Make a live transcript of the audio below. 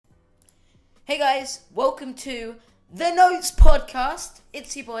Hey guys, welcome to the Notes Podcast.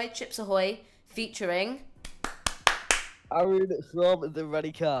 It's your boy Chips Ahoy featuring. Aaron from the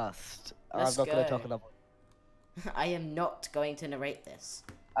Readycast. Let's I'm not going to go. talk enough. I am not going to narrate this.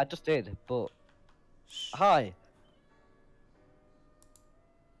 I just did, but hi.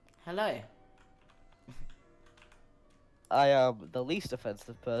 Hello. I am the least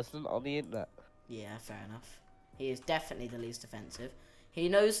offensive person on the internet. Yeah, fair enough. He is definitely the least offensive. He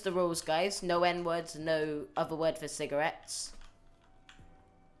knows the rules, guys. No N-words, no other word for cigarettes.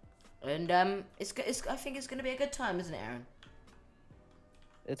 And I think it's gonna be a good time, isn't it, Aaron?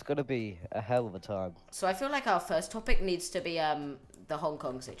 It's going to be a hell of a time. So I feel like our first topic needs to be the Hong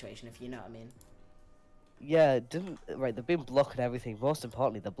Kong situation, if you know what I mean. Yeah, they've been blocking everything. Most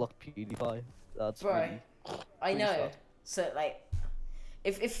importantly, they blocked PewDiePie. That's Bro, really, I know. sad. So like,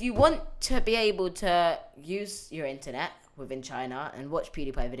 if you want to be able to use your internet within China and watch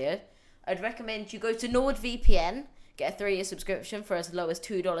PewDiePie videos, I'd recommend you go to NordVPN, get a 3-year subscription for as low as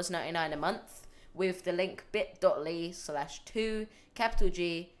 $2.99 a month with the link bit.ly/2 capital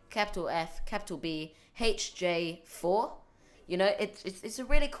G capital F capital B HJ4. You know, it's a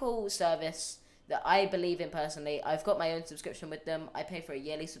really cool service that I believe in personally. I've got my own subscription with them. I pay for a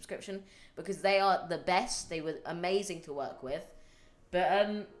yearly subscription because they are the best. They were amazing to work with.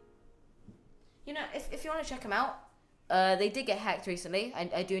 But you know, if you want to check them out, they did get hacked recently.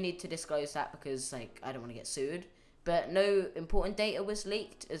 I do need to disclose that because like I don't want to get sued. But no important data was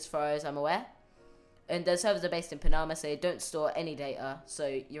leaked as far as I'm aware. And the servers are based in Panama, so they don't store any data,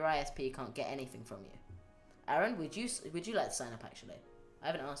 so your ISP can't get anything from you. Aaron, would you like to sign up actually? I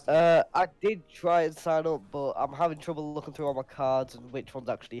haven't asked you. I did try and sign up, but I'm having trouble looking through all my cards and which ones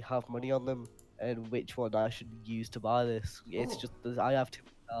actually have money on them and which one I should use to buy this. It's Ooh. just that I have too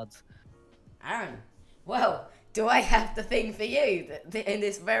many cards. Aaron, well, do I have the thing for you in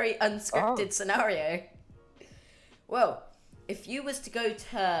this very unscripted scenario? Well, if you was to go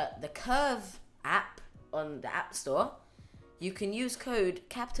to the Curve app on the App Store, you can use code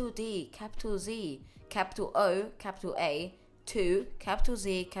capital D, capital Z, capital O, capital A, 2, capital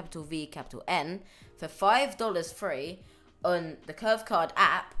Z, capital V, capital N for $5 free on the Curve Card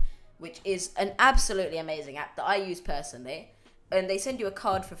app, which is an absolutely amazing app that I use personally. And they send you a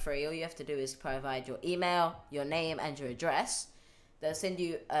card for free. All you have to do is provide your email, your name, and your address. They'll send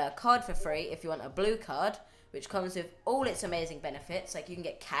you a card for free if you want a blue card, which comes with all its amazing benefits. Like you can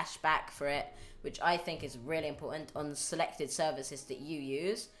get cash back for it, which I think is really important on selected services that you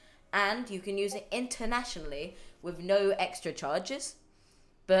use. And you can use it internationally with no extra charges.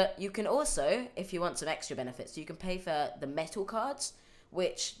 But you can also, if you want some extra benefits, you can pay for the metal cards,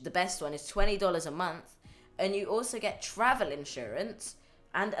 which the best one is $20 a month. And you also get travel insurance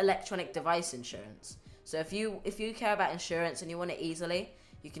and electronic device insurance. So if you care about insurance and you want it easily,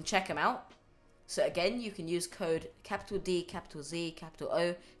 you can check them out. So again, you can use code capital D, capital Z, capital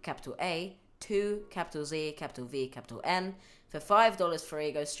O, capital A, 2, capital Z, capital V, capital N for $5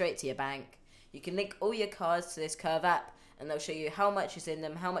 free. Goes straight to your bank. You can link all your cards to this Curve app and they'll show you how much is in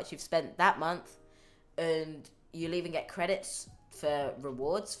them, how much you've spent that month, and you'll even get credits for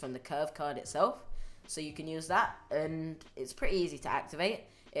rewards from the Curve card itself. So you can use that, and it's pretty easy to activate.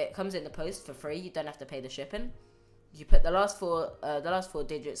 It comes in the post for free. You don't have to pay the shipping. You put the last four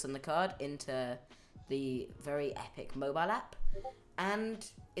digits on the card into the very epic mobile app, and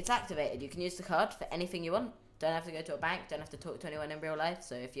it's activated. You can use the card for anything you want. Don't have to go to a bank. Don't have to talk to anyone in real life.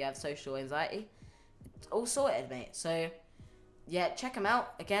 So if you have social anxiety, it's all sorted, mate. So yeah, check them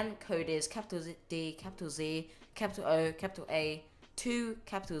out. Again, code is capital D, capital Z, capital O, capital A, 2,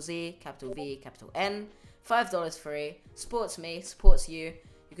 capital Z, capital V, capital N, $5 free. Supports me, supports you.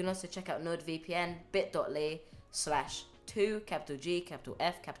 You can also check out NordVPN, bit.ly/2, capital G, capital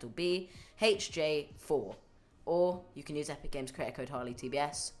F, capital B, HJ4. Or you can use Epic Games creator code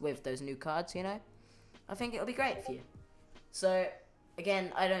HarleyTBS with those new cards, you know. I think it'll be great for you. So,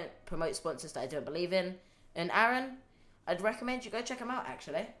 again, I don't promote sponsors that I don't believe in. And Aaron, I'd recommend you go check them out,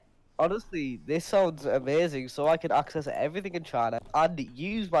 actually. Honestly, this sounds amazing. So I can access everything in China and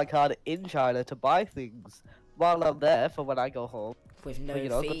use my card in China to buy things while I'm there for when I go home. With no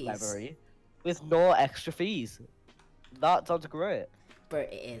Good fees. memory, with no extra fees. That sounds great. Bro,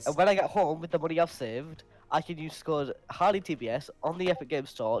 it is. And when I get home with the money I've saved, I can use code HarleyTBS on the Epic Games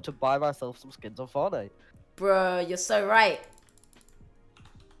Store to buy myself some skins on Fortnite. Bro, you're so right.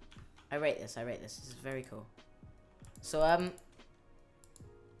 I rate this. This is very cool. So,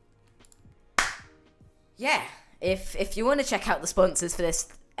 yeah, if you want to check out the sponsors for this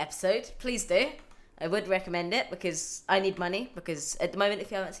episode, please do. I would recommend it because I need money. Because at the moment, if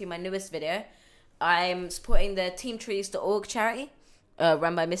you haven't seen my newest video, I'm supporting the teamtrees.org charity.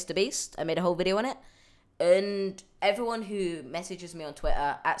 run by Mr. Beast. I made a whole video on it. And everyone who messages me on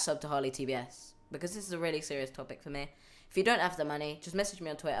Twitter at @SubToHarleyTBS, because this is a really serious topic for me. If you don't have the money, just message me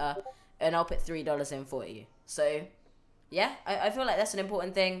on Twitter and I'll put $3 in for you. So, yeah, I feel like that's an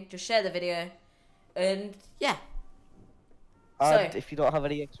important thing. Just share the video and, yeah. And So, if you don't have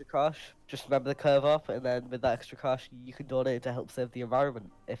any extra cash, just remember the curve up, and then with that extra cash, you can donate it to help save the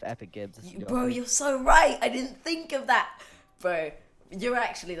environment if Epic Games is bro, you're so right. I didn't think of that. Bro, you're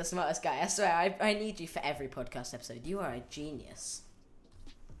actually the smartest guy. I swear, I need you for every podcast episode. You are a genius.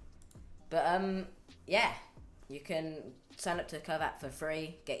 But, yeah. You can sign up to the Curve app for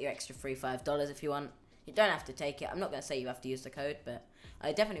free. Get your extra free $5 if you want. You don't have to take it. I'm not going to say you have to use the code, but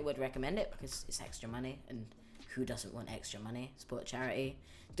I definitely would recommend it because it's extra money. And who doesn't want extra money? Support charity.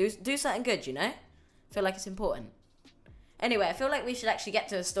 Do something good, you know? I feel like it's important. Anyway, I feel like we should actually get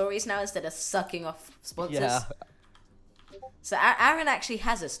to the stories now instead of sucking off sponsors. Yeah. So Aaron actually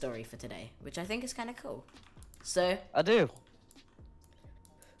has a story for today, which I think is kind of cool. So I do.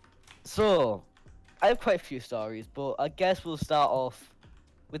 So, I have quite a few stories, but I guess we'll start off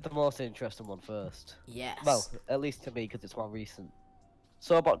with the most interesting one first. yes. Well, at least to me, because it's more recent.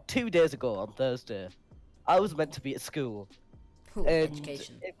 So about 2 days ago, on Thursday, I was meant to be at school. Ooh, And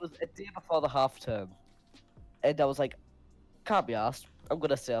education. it was a day before the half term. And I was like, can't be asked. I'm going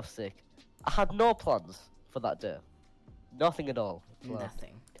to stay off sick. I had no plans for that day. Nothing at all. Well,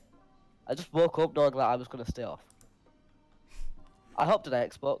 Nothing. I just woke up knowing that I was going to stay off. I hopped on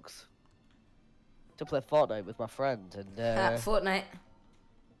Xbox to play Fortnite with my friend. And Fortnite.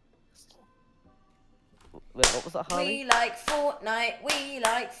 wait, what was that, Harley? We like Fortnite. We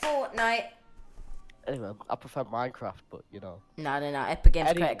like Fortnite. Anyway, I prefer Minecraft, but you know. No. Epic Games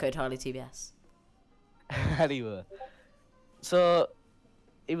Anyway. credit code Harley TBS. Anyway, so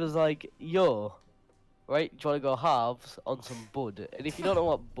it was like, yo, right? Do you want to go halves on some bud? And if you don't know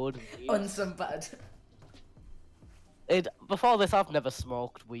what bud means, On some bud. before this, I've never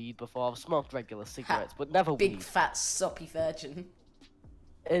smoked weed before. I've smoked regular cigarettes, but never Big weed. fat soppy virgin.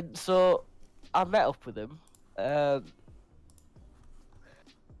 And so I met up with him, and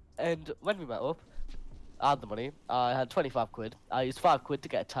when we met up, I had the money. I had 25 quid. I used 5 quid to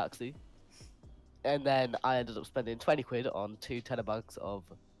get a taxi. And then I ended up spending 20 quid on 2 tenner bags of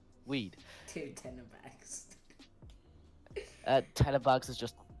weed. 2 tenner bags. Tenner bags is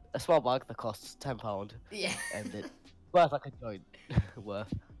just a small bag that costs £10. Yeah. And it's worth like a joint.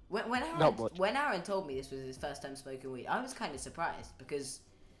 worth. Not much. When Aaron told me this was his first time smoking weed, I was kind of surprised because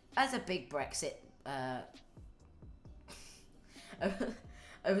as a big Brexit...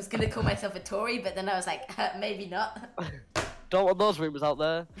 I was going to call myself a Tory, but then I was like, maybe not. Don't want those rumours out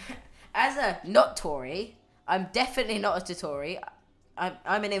there. As a not Tory, I'm definitely not a Tory. I'm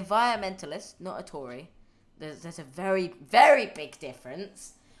an environmentalist, not a Tory. There's a very, very big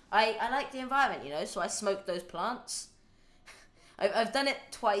difference. I like the environment, you know, so I smoke those plants. I've done it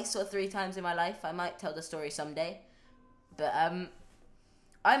 2 or 3 times in my life. I might tell the story someday. But I'm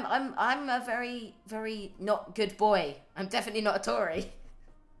a very, very not good boy. I'm definitely not a Tory.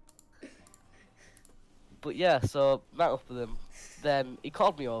 But yeah, so met up with him. Then he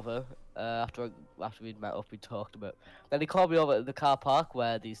called me over after we'd met up. We talked about. Then he called me over to the car park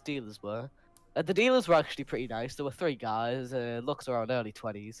where these dealers were. And the dealers were actually pretty nice. There were 3 guys. Looks around early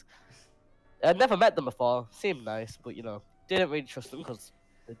 20s. I'd never met them before. Seemed nice, but you know, didn't really trust them because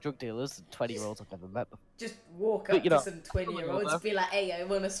they're drug dealers and 20-year-olds I've never met before. Just walk But, up you to know, some 20-year-olds, over. be like, hey, I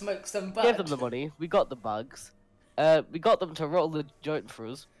want to smoke some bud. Gave them the money. We got the bags. We got them to roll the joint for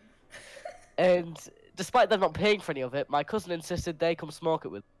us. And despite them not paying for any of it, my cousin insisted they come smoke it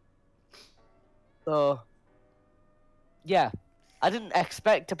with. So, yeah. I didn't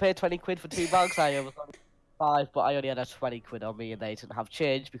expect to pay 20 quid for 2 bags. I was on 5, but I only had a 20 quid on me and they didn't have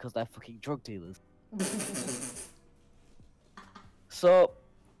change because they're fucking drug dealers. So,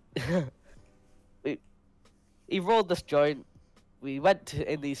 he rolled this joint. We went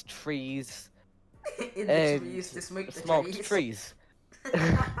in these trees. In the trees to smoke the smoked trees.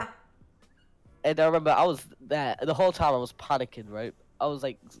 And I remember I was there the whole time. I was panicking, right? I was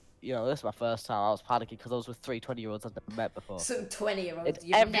like, you know, this is my first time. I was panicking because I was with 3 20-year-olds I'd never met before. Some 20-year-olds It's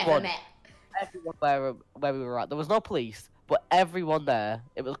you've never everyone. met. Everyone where we were at, there was no police, but everyone there,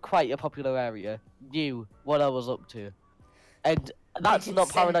 it was quite a popular area, knew what I was up to. And that's can not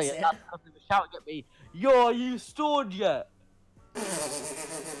sense paranoia, it. that's because they were shouting at me, yo, are you stoned yet? And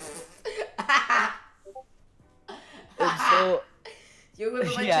so, You're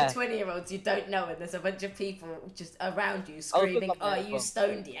with a bunch Yeah. of 20-year-olds you don't know, and there's a bunch of people just around you with screaming, my "Oh, are mate, you well.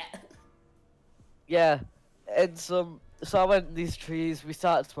 stoned yet?" yeah, and so I went in these trees, we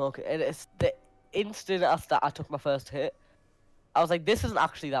started smoking, and it's the instant after I took my first hit, I was like, this isn't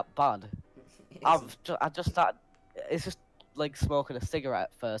actually that bad. I just started. It's just like smoking a cigarette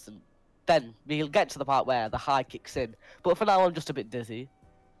at first, and then we'll get to the part where the high kicks in. But for now, I'm just a bit dizzy,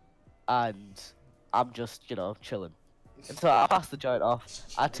 and I'm just chilling. And so I pass the joint off.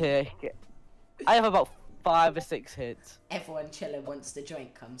 I have about 5 or 6 hits. Everyone chilling once the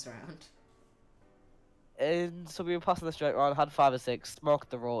joint comes around. And so we were passing this joint around, had 5 or 6,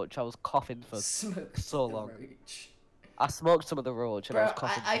 smoked the roach. I was coughing for so long. Roach. I smoked some of the roach and I was Bro,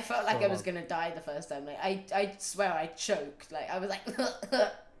 coughing. I felt like so I was long. gonna die the first time. Like I swear I choked. Like I was like.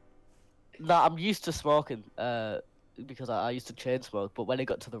 Nah, I'm used to smoking. Because I used to chain smoke, but when it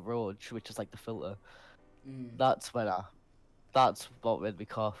got to the roach, which is like the filter, that's what made me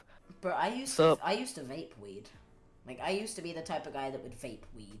cough. Bro, I used to vape weed. Like I used to be the type of guy that would vape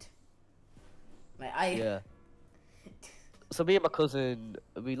weed. Like Yeah. So me and my cousin,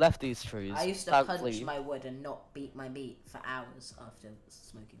 we left these trees. I used to thankfully. punch my wood and not beat my meat for hours after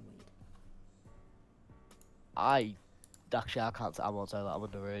smoking weed. I can't say, I won't say that, I'm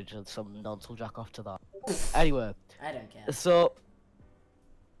underage and some nonce will jack off to that. Anyway. I don't care. So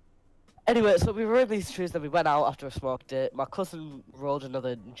we were in these trees, then we went out after I smoked it. My cousin rolled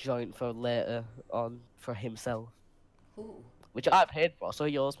another joint for later on for himself. Ooh. Which I paid for, so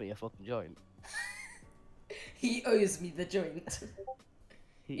he owes me a fucking joint. He owes me the joint.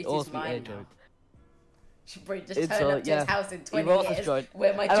 He owes me a joint. Should probably just turn up to his house in 20 years.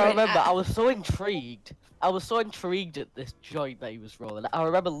 Where my and joint I remember at. I was so intrigued. I was so intrigued at this joint that he was rolling. I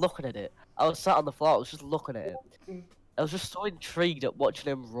remember looking at it. I was sat on the floor. I was just looking at it. I was just so intrigued at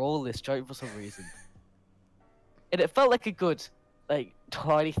watching him roll this joint for some reason. And it felt like a good,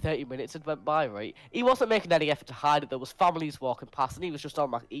 20-30 minutes had went by, right? He wasn't making any effort to hide it. There was families walking past, and he was just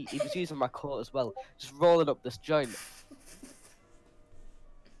on he was using my coat as well, just rolling up this joint.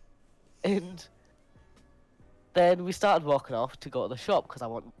 And then we started walking off to go to the shop because I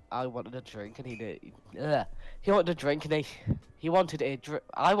wanted a drink, and he wanted a drink, and he wanted a drink.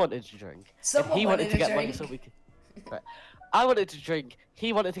 I wanted a drink. Someone he wanted to get money drink. so we could. Right. I wanted to drink.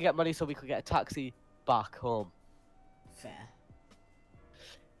 He wanted to get money so we could get a taxi back home. Fair.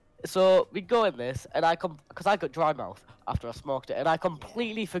 So we go in this, and because I got dry mouth after I smoked it, and I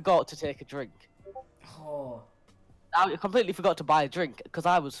completely forgot to take a drink. Oh. I completely forgot to buy a drink because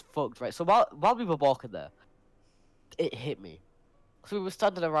I was fucked, right? So while we were walking there, it hit me. So we were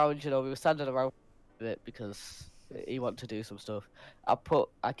standing around, with it because he wanted to do some stuff.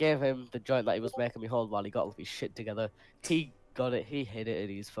 I gave him the joint that he was making me hold while he got all of his shit together. He got it, he hid it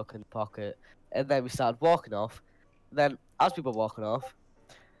in his fucking pocket, and then we started walking off. Then, as we were walking off,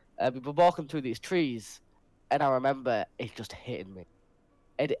 we were walking through these trees, and I remember it just hitting me.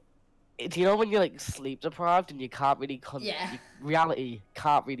 And do you know when you're sleep deprived and you can't really reality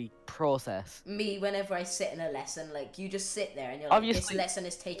can't really process? Me, whenever I sit in a lesson, you just sit there and you're Obviously, this lesson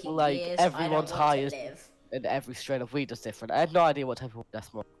is taking everyone's years. I don't want high to live. And every strain of weed is different. I had no idea what type of weed I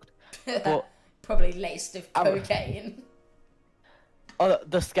smoked. But probably laced with cocaine. Oh,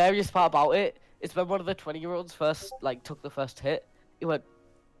 the scariest part about it is when one of the 20-year-olds first took the first hit. He went,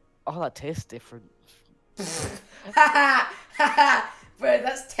 "Oh, that tastes different." Bro,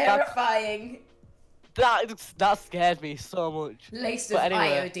 that's terrifying. That scared me so much. Laced with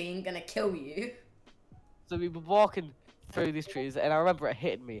iodine, gonna kill you. So we were walking through these trees, and I remember it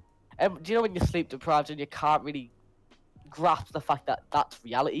hitting me. And do you know when you're sleep deprived and you can't really grasp the fact that that's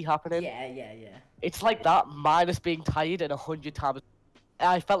reality happening? Yeah. It's like that minus being tired and 100 times.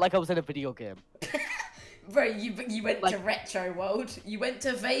 I felt like I was in a video game. Bro, you went to retro world. You went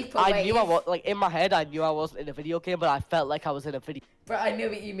to vaporwave. I knew I was in my head. I knew I wasn't in a video game, but I felt like I was in a video. Bro, I know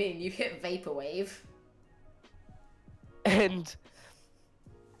what you mean. You hit vaporwave. And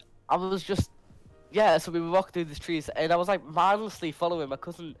I was just. Yeah, so we were walking through these trees, and I was mindlessly following my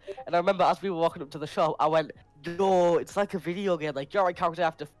cousin. And I remember as we were walking up to the shop, I went, "No, it's like a video game. You're a character I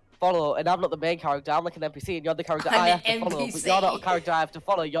have to follow, and I'm not the main character. I'm like an NPC, and you're the character I have to follow. But you're not a character I have to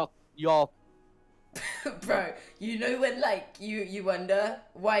follow. You're." Bro, you know when you wonder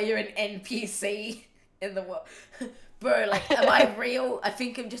why you're an NPC in the world. Bro, am I real? I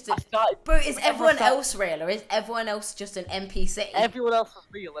think I'm just Bro, is everyone else real, or is everyone else just an NPC? Everyone else was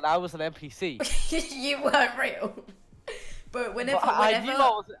real, and I was an NPC. You weren't real. But whenever... I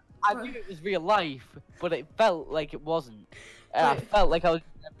knew it was real life, but it felt like it wasn't. And I felt like I was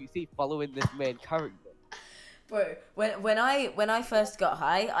an NPC following this main character. Bro, when I first got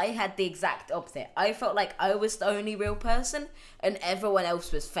high, I had the exact opposite. I felt like I was the only real person, and everyone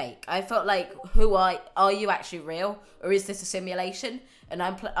else was fake. I felt like, are you actually real, or is this a simulation? And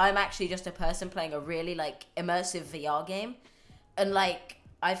I'm actually just a person playing a really immersive VR game, and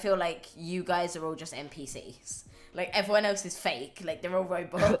I feel like you guys are all just NPCs. Like everyone else is fake. Like they're all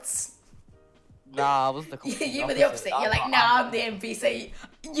robots. Nah, I was the complete You were the opposite. You're like, nah, I'm the NPC.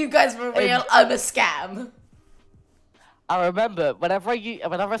 You guys were real. I'm a scam. I remember whenever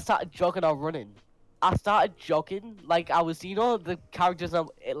I started jogging or running, I started jogging like I was, the characters,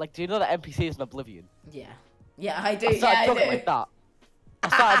 like, do you know the NPCs in Oblivion? Yeah. Yeah, I do. I started jogging I do. like that. I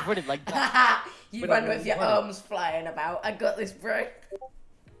started running like that. You run with your arms flying about. I got this, bro.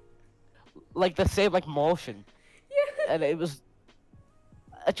 Like the same like motion. Yeah. And it was,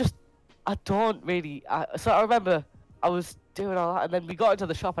 I don't really. So I remember I was doing all that, and then we got into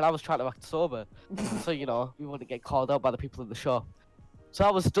the shop, and I was trying to act sober, so we wouldn't get called out by the people in the shop. So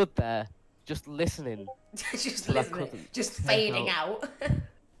I was stood there, just listening. Just listening. Just fading out.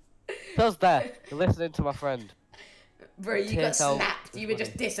 So I was there, listening to my friend. Bro, you got snapped. You were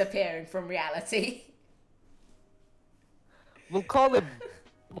just disappearing from reality. We'll call him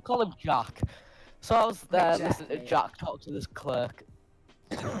Jack. So I was there listening to Jack talk to this clerk.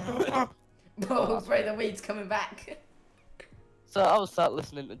 Oh, bro, the weed's coming back. So I was sat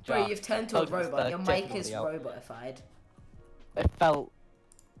listening to Jack. Bro, you've turned to a robot. Your mic is robotified. It felt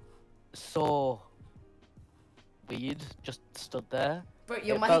so weird, just stood there. Bro,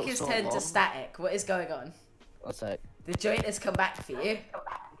 your mic is turned to static. What is going on? One sec. The joint has come back for you.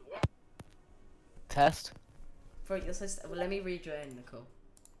 Test. Bro, you're so let me rejoin, Nicole.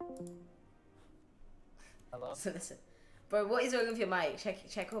 Hello? So listen. Bro, what is wrong with your mic?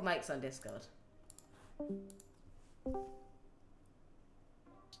 Check all mics on Discord.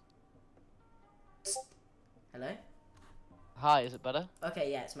 Hello? Hi, is it better?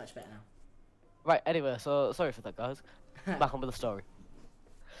 Okay, yeah, it's much better now. Right, anyway, so sorry for that, guys. Back on with the story.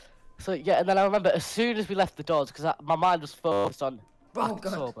 So, yeah, and then I remember as soon as we left the doors, because my mind was focused on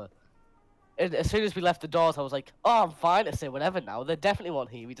acting sober. And as soon as we left the doors, I was like, oh, I'm fine to say whatever now. They definitely won't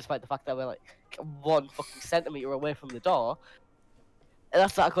hear me, despite the fact that we're like 1 fucking centimetre away from the door. And I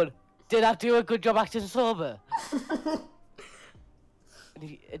started going, did I do a good job acting sober? And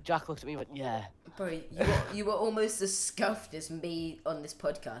Jack looked at me and went, yeah. Bro, you were almost as scuffed as me on this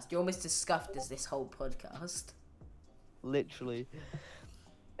podcast. You're almost as scuffed as this whole podcast. Literally.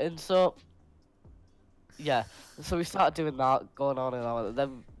 And so, yeah. So we started doing that, going on and on. And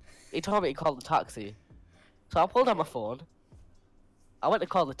then he told me to call the taxi. So I pulled out my phone. I went to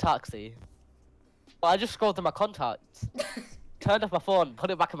call the taxi. But I just scrolled through my contacts. Turned off my phone,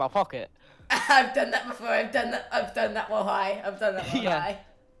 put it back in my pocket. I've done that before. I've done that while high. High.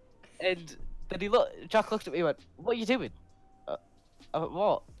 And then Jack looked at me and went, what are you doing? I went,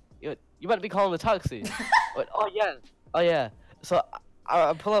 what? You meant to be calling the taxi. I went, oh yeah. So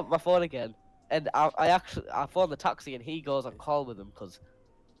I pull up my phone again, and I phoned the taxi, and he goes on call with him, because,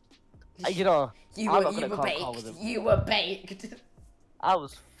 you were baked. I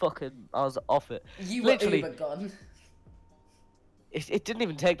was off it. You were uber gone. It didn't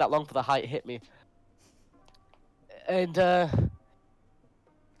even take that long for the height to hit me. And,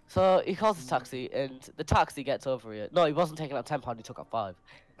 so he calls the taxi, and the taxi gets over here. No, he wasn't taking out £10, he took out 5.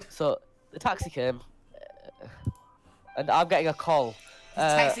 So the taxi came, and I'm getting a call.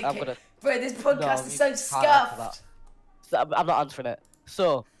 Bro, this podcast is so scuffed. So I'm not answering it.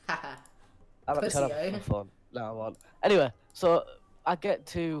 So, I'm going to turn off my phone. No, I won't. Anyway, so I get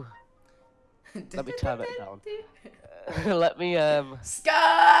to... Let me turn it down. Let me,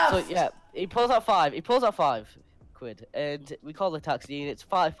 Scuff! So, yeah, he pulls out 5. He pulls out 5 quid, and we call the taxi, and it's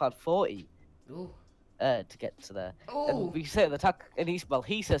 £5.40 to get to there. Ooh. And we say to the and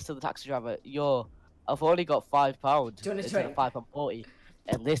he says to the taxi driver, "Yo, I've only got £5 instead of £5.40."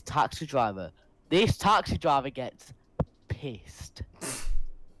 And this taxi driver gets pissed.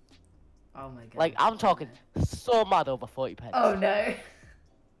 Oh my god! Like, I'm talking so mad over 40 pence. Oh no!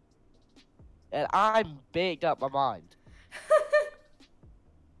 And I'm baked out my mind.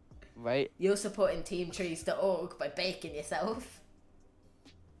 Right? You're supporting teamtrees.org by baking yourself.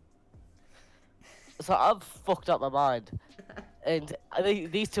 So I've fucked up my mind. And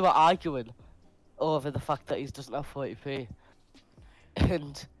these two are arguing over the fact that he doesn't have 40p.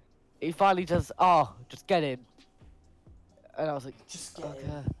 And he finally does, just get in. And I was like, just get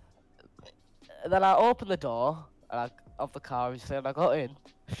in. And then I opened the door of the car, and I got in,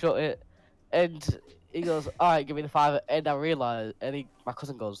 shut it, and he goes, alright, give me the £5. And I realised, my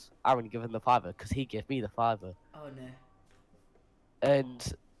cousin goes, I already give him the £5 because he gave me the £5. Oh no.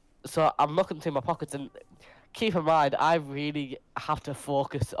 And so I'm looking through my pockets, and keep in mind, I really have to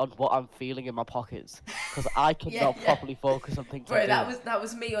focus on what I'm feeling in my pockets, because I cannot properly focus on things. Bro, that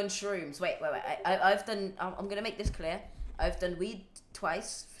was me on shrooms. Wait. I've done. I'm gonna make this clear. I've done weed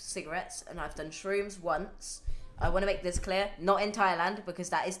twice, cigarettes, and I've done shrooms once. I want to make this clear. Not in Thailand, because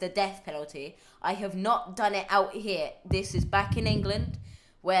that is the death penalty. I have not done it out here. This is back in England,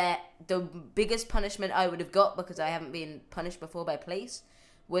 where the biggest punishment I would have got, because I haven't been punished before by police,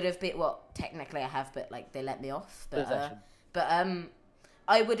 would have been, well, technically I have, but like they let me off. But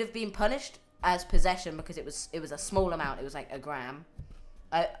I would have been punished as possession, because it was a small amount. It was like a gram.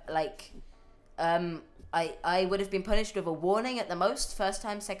 I would have been punished with a warning at the most. First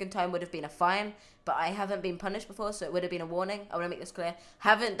time, second time would have been a fine. But I haven't been punished before, so it would have been a warning. I want to make this clear.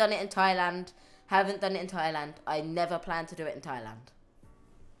 Haven't done it in Thailand. I never plan to do it in Thailand.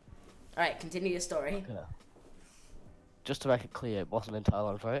 Alright, continue your story. Okay. Just to make it clear, it wasn't in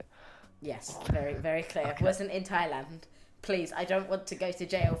Thailand, right? Yes, very, very clear. Okay. It wasn't in Thailand. Please, I don't want to go to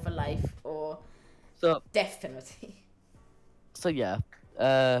jail for life or death penalty. So yeah,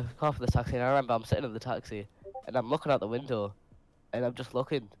 got off the taxi, and I remember I'm sitting in the taxi, and I'm looking out the window, and I'm just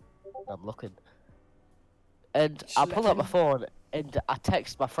looking. And I pull out my phone, and I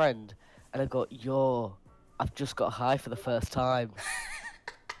text my friend, and I go, yo, I've just got high for the first time.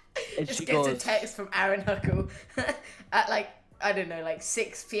 And Just she gets goes, a text from Aaron Huckle at like, I don't know, like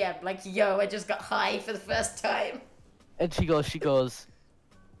 6 p.m. Like, yo, I just got high for the first time. and she goes,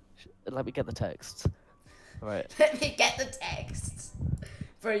 let me get the text. Right. Let me get the texts.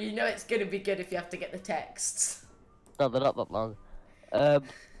 Bro, you know it's gonna be good if you have to get the texts. No, they're not that long.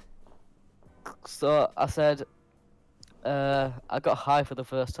 So I said, I got high for the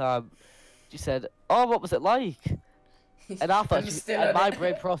first time. She said, oh, what was it like? And I thought, my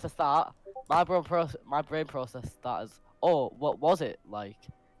brain processed that. My brain processed that as, oh, what was it like?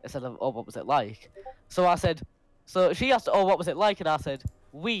 Instead of, oh, what was it like? So I said, so she asked, oh, what was it like? And I said,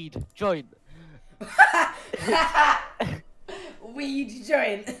 weed, joint. Weed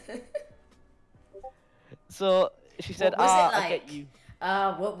joint. So she said, what was it like? I get you.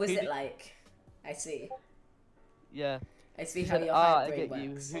 What was it like? I see. Yeah. I see She how said, your I brain get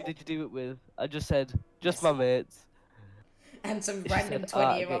you. works. Who did you do it with? I just said, just my mates. And some She random said,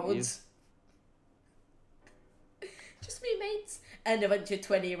 I get 20-year-olds. Just me, mates. And a bunch of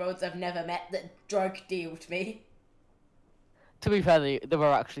 20-year-olds I've never met that drug dealed me. To be fair, they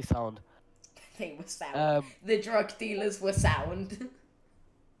were actually sound. They were sound. The drug dealers were sound.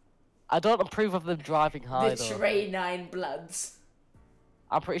 I don't approve of them driving high, The though. Trey 9 Bloods.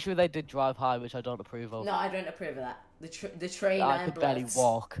 I'm pretty sure they did drive high, which I don't approve of. No, I don't approve of that. The Trey 9 I could barely Bloods.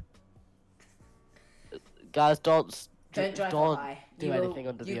 walk. Guys, don't Don't high. do anything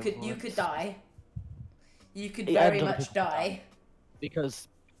under the influence. You could die. You could Yeah, very and other much people die. Because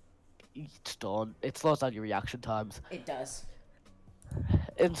you just don't. It slows down your reaction times. It does.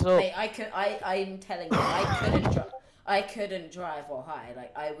 And so Mate, I'm telling you, I couldn't drive while high.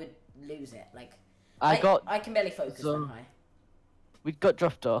 Like, I would lose it. Like, I can barely focus when high. we got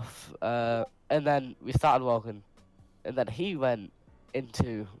dropped off, and then we started walking, and then he went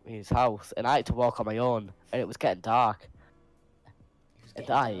into his house, and I had to walk on my own, and it was getting dark. And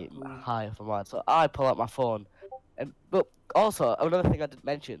I high off my mind, so I pull out my phone, but also another thing I didn't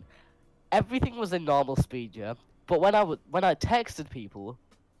mention, everything was in normal speed, yeah. But when I texted people,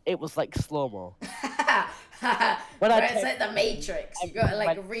 it was like slow mo. It's like the Matrix. You gotta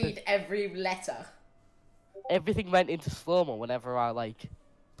like read every letter. Everything went into slow mo whenever I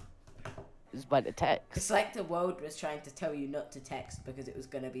just went to text. It's like the world was trying to tell you not to text because it was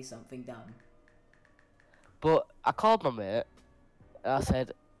gonna be something dumb. But I called my mate, and I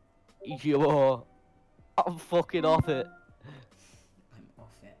said, yo, I'm fucking off it. I'm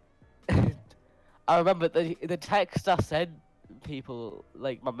off it. I remember the text I sent people,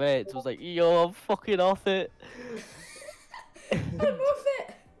 like my mates, was like, yo, I'm fucking off it. I'm off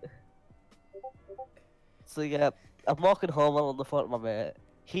it. So yeah, I'm walking home on the phone with my mate.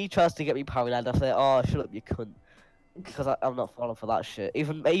 He tries to get me paranoid. I say, oh, shut up, you cunt. Because I'm not falling for that shit.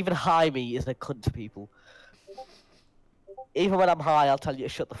 Even high me is a cunt to people. Even when I'm high, I'll tell you to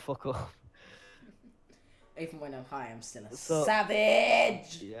shut the fuck up. Even when I'm high, I'm still a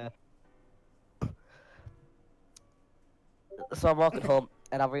savage. Yeah. So I'm walking home,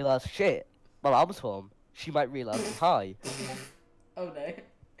 and I realise, shit, my mum's home. She might realise I'm high. Oh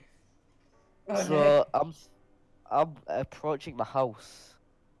no. So I'm approaching my house.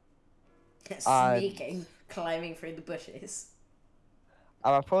 Sneaking, climbing through the bushes.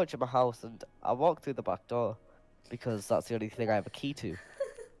 I'm approaching my house, and I walk through the back door because that's the only thing I have a key to.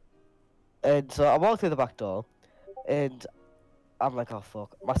 And so I walk through the back door, and I'm like, oh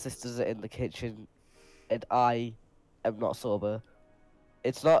fuck, my sisters are in the kitchen, and I am not sober.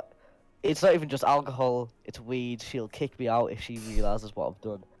 It's not even just alcohol, it's weed. She'll kick me out if she realizes what I've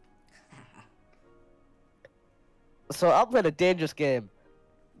done. So I'm playing a dangerous game,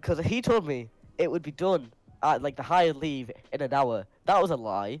 because he told me it would be done like the high leave in an hour. That was a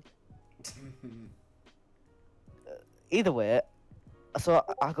lie. Either way, so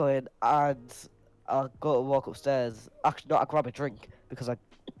I go in and I go to walk upstairs. Actually, no, I grab a drink because I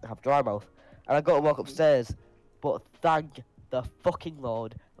have dry mouth, and I go to walk upstairs. But thank the fucking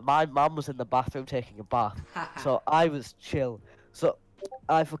Lord, my mum was in the bathroom taking a bath, so I was chill. So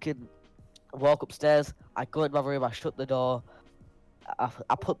I fucking walk upstairs. I go in my room. I shut the door.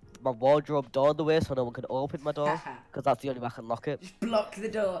 I put my wardrobe door in the way so no one can open my door because that's the only way I can lock it. Just block the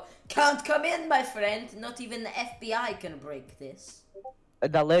door. Can't come in, my friend. Not even the FBI can break this.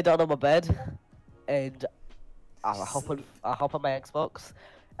 And I lay down on my bed, and I hop on my Xbox,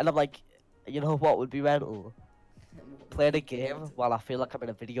 and I'm like, you know what would be mental? Playing a game while I feel like I'm in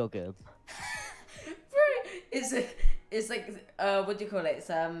a video game. It's like what do you call it? It's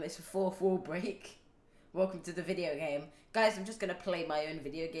a fourth wall break. Welcome to the video game. Guys, I'm just gonna play my own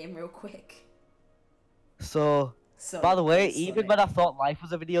video game real quick. So by the way, even when I thought life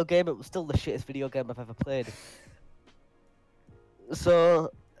was a video game, it was still the shittest video game I've ever played.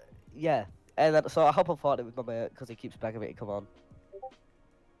 So, yeah. And then, so I hop on Fortnite with my mate because he keeps begging me to come on.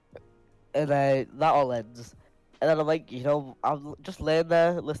 And then that all ends. And then I'm like, you know, I'm just laying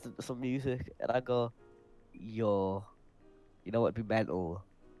there listening to some music, and I go, yo, you know what'd be mental?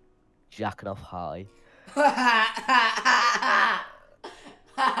 Jacking off high.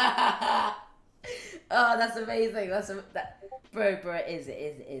 Oh, that's amazing. Bro,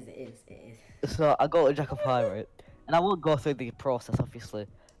 it is. So I go to jack off high, right? And I won't go through the process, obviously.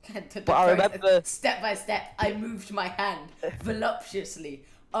 But I remember... Step by step, I moved my hand voluptuously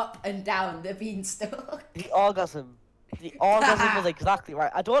up and down the beanstalk. The orgasm was exactly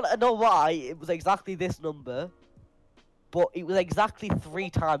right. I don't know why it was exactly this number, but it was exactly 3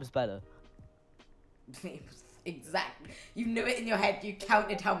 times better. It was exactly. You knew it in your head. You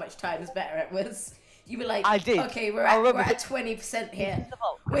counted how much times better it was. You were like, I did. Okay, we're at 20% here.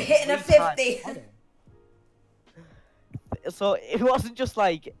 We're hitting a 50. So it wasn't just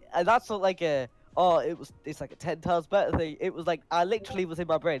like, and that's not like it's like a 10 times better thing. It was like I literally was in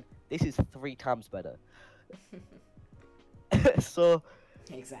my brain. This is 3 times better. So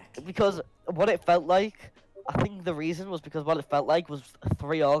exactly, because what it felt like, I think the reason was because what it felt like was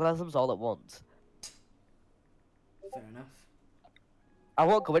 3 orgasms all at once. Fair enough. I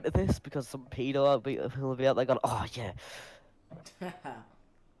won't go into this because some pedo will be out there going, oh yeah.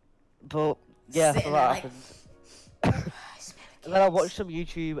 But yeah, so that happened. And then I watched some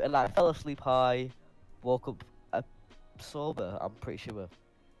YouTube and I fell asleep high, woke up sober, I'm pretty sure. Okay.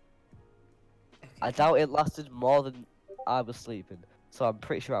 I doubt it lasted more than I was sleeping, so I'm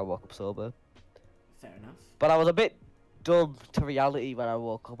pretty sure I woke up sober. Fair enough. But I was a bit dumb to reality when I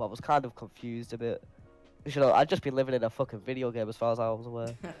woke up. I was kind of confused a bit. You know, I'd just been living in a fucking video game as far as I was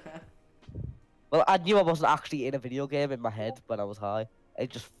aware. Well, I knew I wasn't actually in a video game in my head when I was high.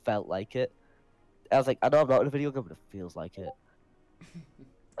 It just felt like it. I was like, I know I'm not in a video game, but it feels like it.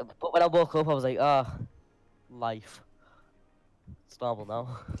 But when I woke up, I was like, life. It's normal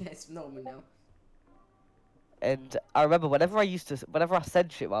now. It's normal now. And I remember whenever I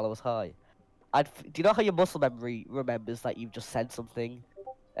said shit while I was high, do you know how your muscle memory remembers that you've just said something,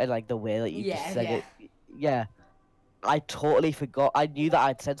 and like the way that you just said it? Yeah. I totally forgot. I knew that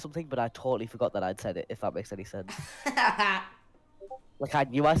I'd said something, but I totally forgot that I'd said it. If that makes any sense. Like I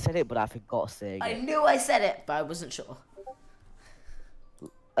knew I said it, but I forgot saying it. I knew I said it, but I wasn't sure.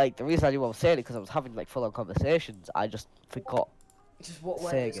 Like the reason I knew I was saying it because I was having like full-on conversations. I just forgot. Just what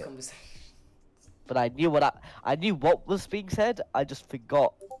were those conversations? But I knew what was being said. I just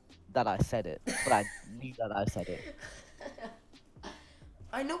forgot that I said it. But I knew that I said it.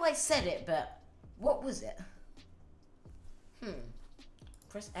 I know I said it, but what was it?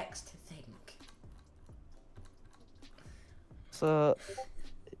 Press X to think. So,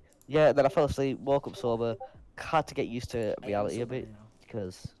 yeah, then I fell asleep, woke up sober, had to get used to reality a bit,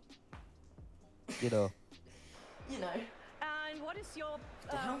 because, you know. And what is your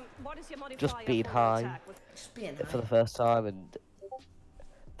modifier just being high. Just being high. For the first time, and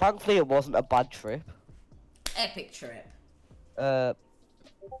thankfully it wasn't a bad trip. Epic trip. But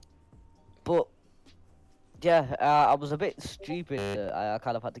yeah, I was a bit stupid. I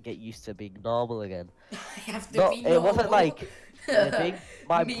kind of had to get used to being normal again. I have to be normal. It wasn't like anything.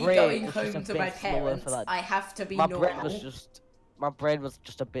 My Me brain going was home just to a my bit slower parents. for that. I have to be My normal. brain was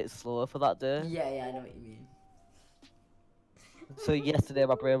just a bit slower for that day. Yeah, I know what you mean. So yesterday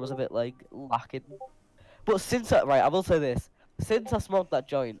my brain was a bit like lacking. But since I will say this: since I smoked that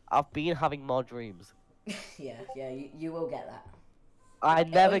joint, I've been having more dreams. yeah, you will get that. I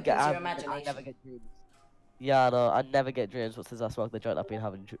never get dreams. Yeah, no, I never get dreams, but since I smoked the joint, I've been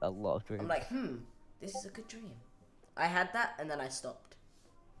having a lot of dreams. I'm like, this is a good dream. I had that, and then I stopped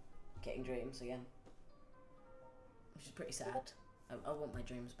getting dreams again, which is pretty sad. I want my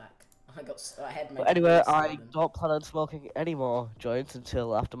dreams back. I had my. But anyway, dreams I stolen. don't plan on smoking any more joints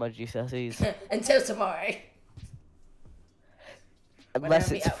until after my GCSEs. Until tomorrow. Unless When I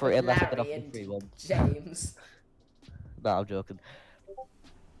it's meet up free, with unless I get off Larry the and free one. James. No, I'm joking.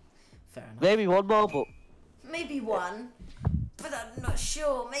 Fair enough. Maybe one more, but Maybe one, but I'm not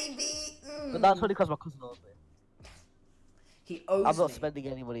sure. Maybe. but that's only because my cousin owes me. He owes I'm not me. spending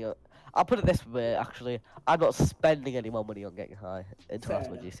any money on. I'll put it this way, actually. I'm not spending any more money on getting high until Fair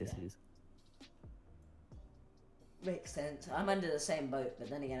after my enough, GCSEs. Makes sense. I'm under the same boat, but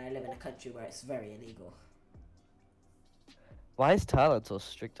then again, I live in a country where it's very illegal. Why is Thailand so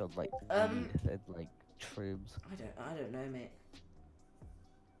strict on like weed and like shrooms? I don't know, mate.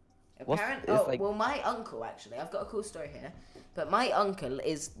 What's- Apparently, it's like- well, my uncle actually. I've got a cool story here. But my uncle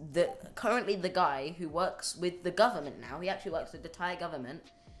is currently the guy who works with the government now. He actually works with the Thai government,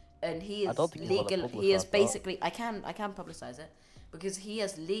 and he I is don't think you wanna legal. He publicise is that. basically. I can publicize it because he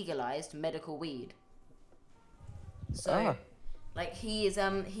has legalized medical weed. So, like he is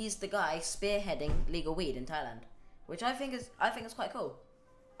he's the guy spearheading legal weed in Thailand, which I think is quite cool.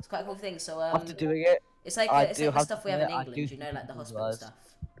 It's quite a cool thing. So After doing it, it's like I it's do like the have stuff to we have say, in I do England. You know, think like the it's hospital legalised. stuff.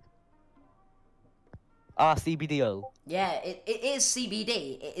 CBD oil. Yeah, it is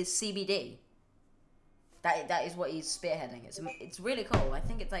CBD. It is CBD. That is what he's spearheading. It's really cool. I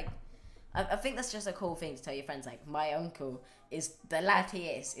think it's like, I think that's just a cool thing to tell your friends. Like my uncle is the lad he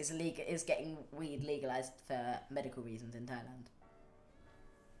is getting weed legalized for medical reasons in Thailand.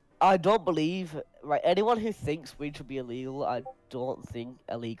 I don't believe anyone who thinks weed should be illegal. I don't think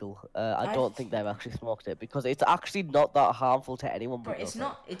illegal. I don't think they've actually smoked it because it's actually not that harmful to anyone. Bro, but it's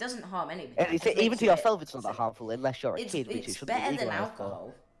yourself. not. It doesn't harm anyone. And It just even makes to you yourself, it's not that sick. harmful unless you're a kid, which it It's shouldn't be better than legalized for.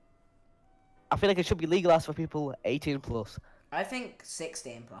 alcohol. I feel like it should be legalized for people 18 plus. I think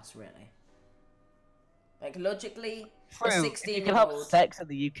 16 plus really. Like logically, True. a If 16 you year can have old. sex in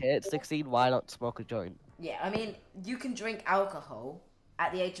the UK at 16, why not smoke a joint? Yeah, I mean, you can drink alcohol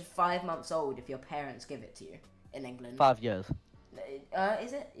at the age of 5 months old if your parents give it to you in England. 5 years.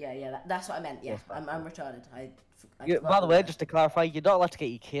 Is it? Yeah, that's what I meant. Yeah, Yes, I'm retarded. I By forgot the way, that. just to clarify, you're not allowed to get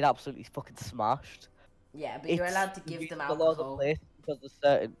your kid absolutely fucking smashed. Yeah, but you're allowed to give them below the alcohol. place because there's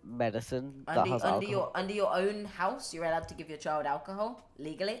certain medicine that has alcohol. Under your own house, you're allowed to give your child alcohol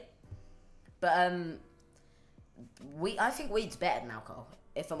legally. But I think weed's better than alcohol.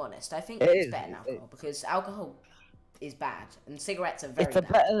 If I'm honest, I think It weed's is, better than it alcohol because alcohol is bad and cigarettes are It's very a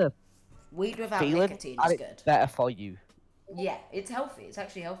bad. better Weed without feeling, nicotine and is it's good. better for you. Yeah, it's healthy. It's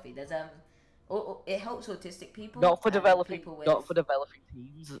actually healthy. There's it helps autistic people. Not for and developing, people with... not for developing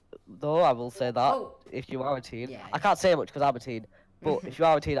teens, though. I will say that Oh. if you are a teen, Yeah. I can't say much because I'm a teen. But if you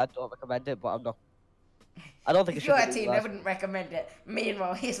are a teen, I don't recommend it. But I'm not. I don't think If it you're should a be teen, I legalized. wouldn't recommend it.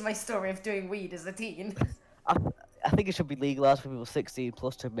 Meanwhile, here's my story of doing weed as a teen. I think it should be legalized for people 16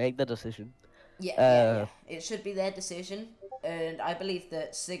 plus to make the decision. Yeah. It should be their decision, and I believe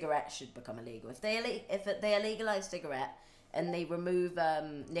that cigarettes should become illegal. If they legalize cigarette and they remove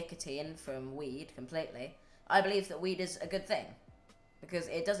nicotine from weed completely, I believe that weed is a good thing because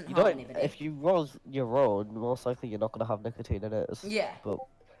it doesn't You harm don't. anybody. If you roll your own, most likely you're not gonna have nicotine in it. Yeah. But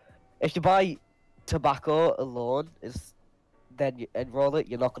if you buy tobacco alone, then you roll it,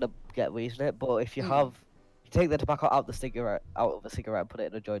 you're not gonna get weed in it. But if you have, you take the tobacco out of the cigarette, and put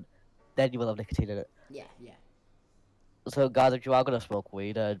it in a joint, then you will have nicotine in it. Yeah. So guys, if you are gonna smoke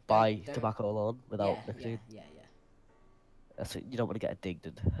weed, buy don't- tobacco alone without nicotine. Yeah. So you don't want to get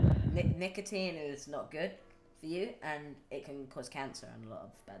addicted. Nicotine is not good for you, and it can cause cancer and a lot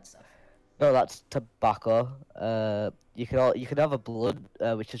of bad stuff. No, that's tobacco. You can have a blunt,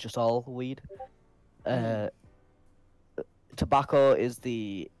 which is just all weed. Tobacco is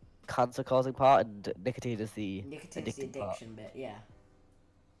the cancer-causing part, and nicotine is the Nicotine's the addicting part. addiction bit, yeah.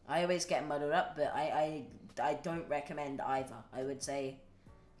 I always get muddled up, but I don't recommend either. I would say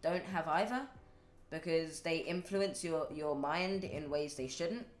don't have either because they influence your mind in ways they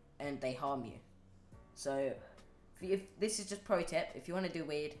shouldn't and they harm you. So if this is just pro tip, if you want to do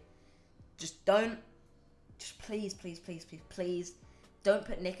weed, just please don't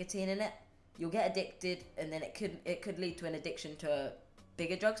put nicotine in it. You'll get addicted, and then it could lead to an addiction to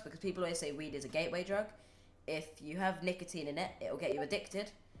bigger drugs because people always say weed is a gateway drug. If you have nicotine in it, it'll get you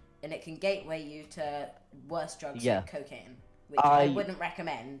addicted, and it can gateway you to worse drugs Yeah. like cocaine, which I wouldn't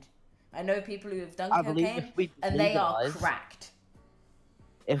recommend. I know people who have done I believe cocaine, if weed was and they are legalised- cracked.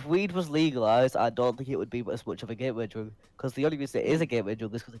 If weed was legalized, I don't think it would be as much of a gateway drug. Because the only reason it is a gateway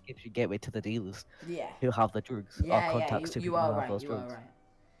drug is because it gives you gateway to the dealers Yeah. who have the drugs or Yeah, contacts to you people are who have right. those You drugs. are right.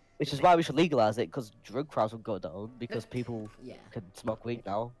 Which is why we should legalize it, because drug crimes will go down, because people Yeah. can smoke weed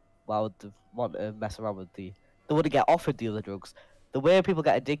now. Why would they want to mess around with the... They wouldn't get offered the other drugs. The way people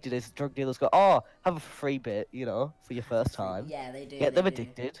get addicted is drug dealers go, oh, have a free bit, you know, for your first time. Yeah, they do. Get they them do.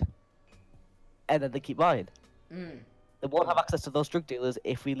 addicted, and then they keep buying. Mm. They won't have access to those drug dealers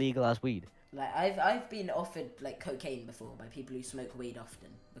if we legalize weed. Like I've been offered like cocaine before by people who smoke weed often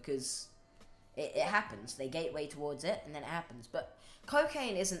because it happens. They gateway towards it and then it happens. But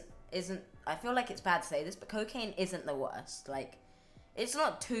cocaine isn't I feel like it's bad to say this, but cocaine isn't the worst. Like it's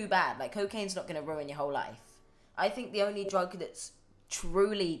not too bad. Like cocaine's not gonna ruin your whole life. I think the only drug that's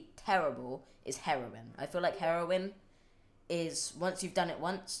truly terrible is heroin. I feel like heroin is once you've done it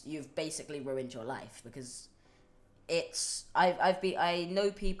once, you've basically ruined your life because it's I know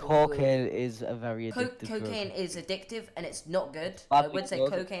people Cocaine is a very addictive cocaine drug. is addictive and it's not good. Bad I would say for your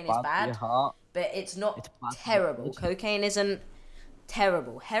cocaine blood, is bad for your bad, heart. but it's not It's bad for your terrible. blood. Cocaine isn't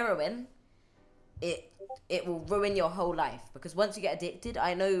terrible. Heroin, it will ruin your whole life because once you get addicted,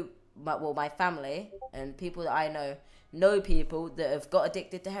 I know my family and people that I know people that have got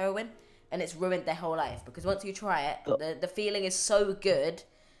addicted to heroin and it's ruined their whole life because once you try it, the feeling is so good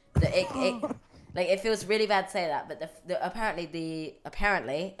that it like it feels really bad to say that, but apparently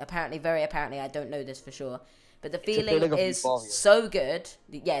very apparently I don't know this for sure, but the feeling of is euphoria. so good.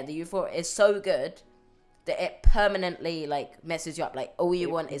 Yeah, the euphoria is so good that it permanently like messes you up. Like all you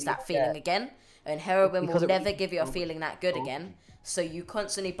want is that feeling again, and heroin Because will it never really- give you a feeling that good again. So you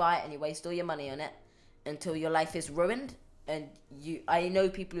constantly buy it and you waste all your money on it until your life is ruined. And I know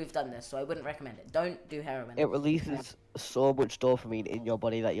people who've done this, so I wouldn't recommend it. Don't do heroin. It releases so much dopamine in your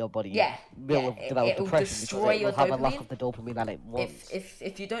body that your body Yeah, will yeah, develop it'll depression destroy because it your will have a lack dopamine. of the dopamine that it wants.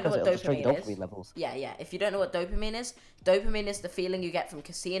 If you don't know Because what it'll destroy your dopamine dopamine is, levels. yeah. If you don't know what dopamine is the feeling you get from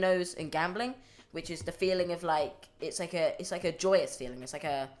casinos and gambling, which is the feeling of like it's like a joyous feeling. It's like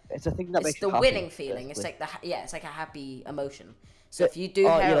It's a thing that it's makes the you happy, winning feeling. It's basically. like it's like a happy emotion. So if you do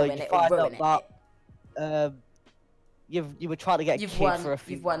Oh, heroin, you it will find ruin out it. that you were trying to get You've kids won. for a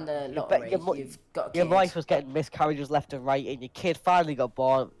few. You've won the you bet lottery. your mo- You've got Your kids. wife was getting miscarriages left and right, and your kid finally got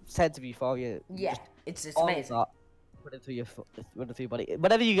born. Sense of euphoria. Yeah, just it's all of amazing. that running through your body.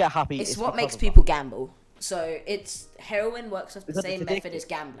 Whenever you get happy, It's what because makes of people gamble. So it's heroin works off the Because it's same method addictive. as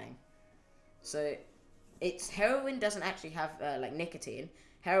gambling. So it's heroin doesn't actually have like nicotine.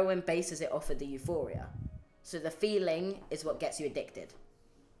 Heroin bases it off of the euphoria. So the feeling is what gets you addicted.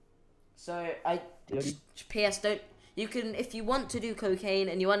 So P.S. don't you can if you want to do cocaine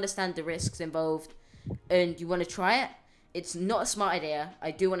and you understand the risks involved and you want to try it. It's not a smart idea.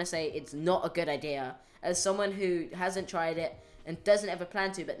 I do want to say it's not a good idea. As someone who hasn't tried it and doesn't ever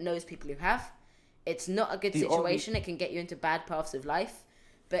plan to, but knows people who have, it's not a good The only- situation. It can get you into bad paths of life.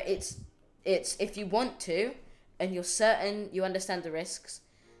 But it's if you want to, and you're certain you understand the risks,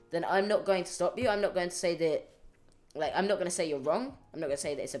 then I'm not going to stop you. I'm not going to say that, like, I'm not going to say you're wrong. I'm not going to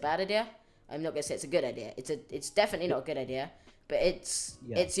say that it's a bad idea. I'm not going to say it's a good idea. It's definitely not a good idea, but it's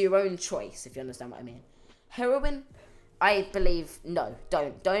your own choice, if you understand what I mean. Heroin, I believe, no,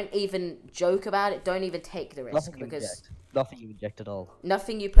 don't even joke about it. Don't even take the risk Nothing you because inject. Nothing you inject at all.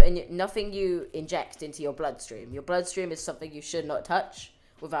 nothing you inject into your bloodstream. Your bloodstream is something you should not touch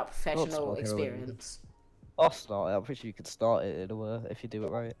without professional smoke heroin. experience. Or snort it. I'm pretty sure you can start it in a way if you do it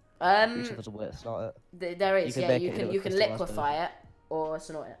right. Pretty sure there's a way to start it. There is, You can yeah. make You it can into a you can crystallized liquefy it or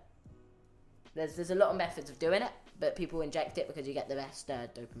snort it. There's a lot of methods of doing it, but people inject it because you get the best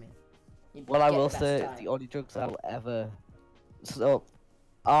dopamine. You Well, I get will the best say high. the only drugs I'll ever. So,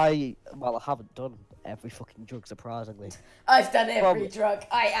 I haven't done every fucking drug surprisingly. I've done every Well, drug.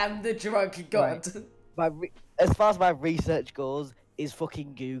 I am the drug god. As far as my research goes, is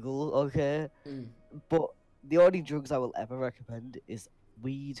fucking Google, okay? Mm. But the only drugs I will ever recommend is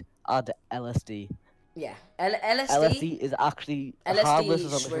weed and LSD. Yeah, LSD. LSD is actually LSD harmless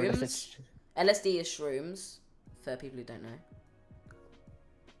as long as you're in a shrooms. situ- LSD is shrooms, for people who don't know.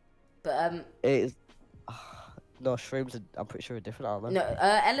 But It is. No, shrooms are, I'm pretty sure are different, aren't they? no,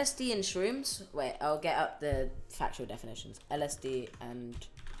 LSD and shrooms. Wait, I'll get up the factual definitions. LSD and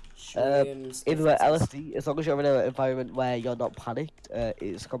shrooms. In the differences. LSD, as long as you're in an environment where you're not panicked,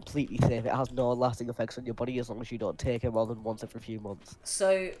 it's completely safe. It has no lasting effects on your body as long as you don't take it more than once every few months.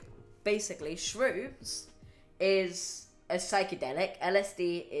 So, basically, shrooms is a psychedelic.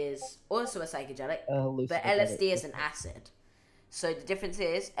 LSD is also a psychedelic, but LSD is an acid. So the difference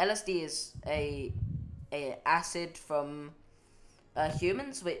is LSD is a acid from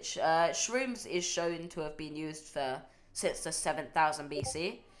humans, which shrooms is shown to have been used for since the 7,000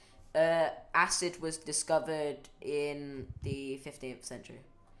 BC. Acid was discovered in the 15th century.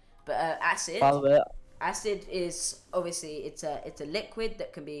 But acid, By the way, acid is obviously it's a liquid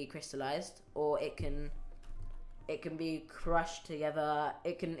that can be crystallized, or it can be crushed together.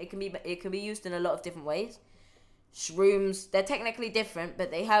 It can be used in a lot of different ways. Shrooms, they're technically different,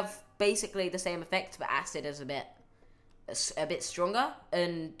 but they have basically the same effect. But acid is a bit stronger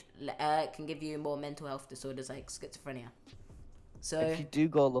and can give you more mental health disorders like schizophrenia. So if you do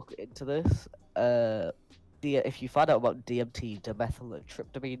go look into this, if you find out about DMT,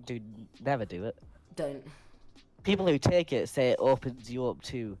 dimethyltryptamine, never do it. don't. People who take it say it opens you up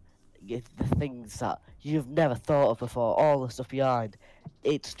to the things that you've never thought of before, all the stuff behind.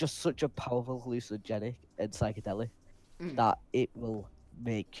 It's just such a powerful hallucinogenic and psychedelic that it will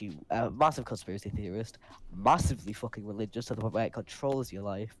make you a massive conspiracy theorist, massively fucking religious to the point where it controls your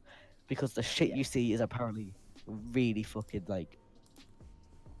life, because the shit you see is apparently really fucking like.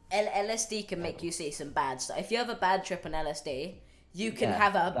 LSD can make you see some bad stuff. If you have a bad trip on LSD, you can Yeah,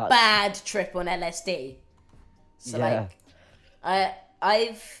 have a that's- bad trip on LSD. So Yeah. like,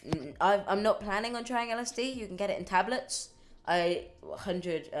 I'm not planning on trying LSD. You can get it in tablets.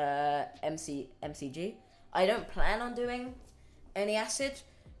 100 mcg. I don't plan on doing any acid.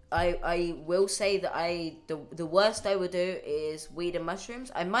 I will say that the worst I would do is weed and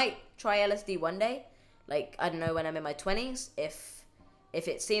mushrooms. I might try LSD one day. Like, I don't know, when I'm in my 20s, if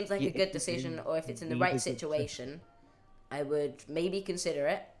it seems like Yeah, a good if you decision, do or if it's in the weed right is a good situation, I would maybe consider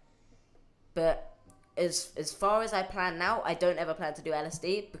it. But as far as I plan now, I don't ever plan to do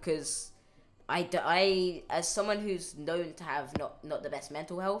LSD, because I as someone who's known to have not the best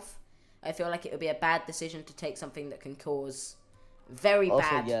mental health, I feel like it would be a bad decision to take something that can cause very Also,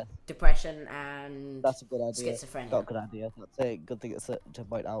 bad yeah. depression and That's a good idea. schizophrenia. Not a good idea. That's a good thing to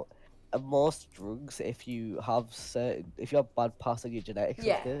point out. And most drugs, if you have bad past on your genetics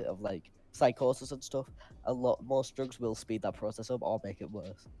Yeah. of like psychosis and stuff, most drugs will speed that process up or make it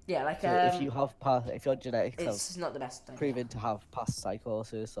worse. Yeah, like So if you have if your genetics have it's not the best idea. proven to have past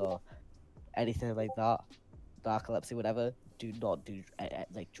psychosis or anything like that, narcolepsy, whatever, do not do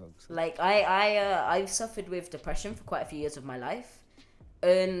like drugs. Like I've suffered with depression for quite a few years of my life,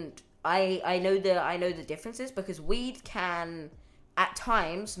 and I know the differences, because weed can at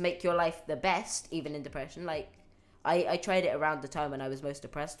times make your life the best even in depression. Like I tried it around the time when I was most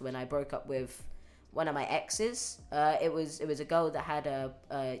depressed, when I broke up with one of my exes. It was a girl that had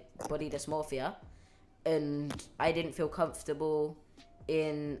a body dysmorphia, and I didn't feel comfortable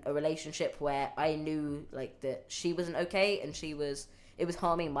in a relationship where I knew like that she wasn't okay, and it was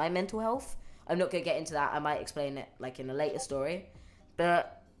harming my mental health. I'm not gonna get into that. I might explain it like in a later story.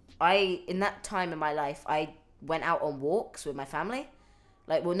 But in that time in my life, I went out on walks with my family.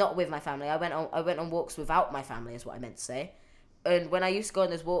 Like, well, not with my family. I went on walks without my family, is what I meant to say. And when I used to go on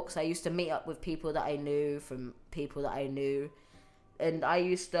those walks, I used to meet up with people that I knew from people that I knew. And I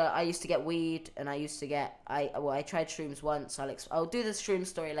used to get weed, and I tried shrooms once. I'll do the shroom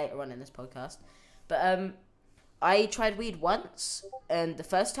story later on in this podcast. But I tried weed once, and the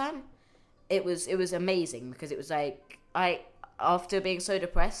first time it was amazing, because it was like after being so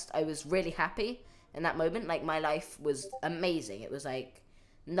depressed, I was really happy in that moment. Like, my life was amazing. It was like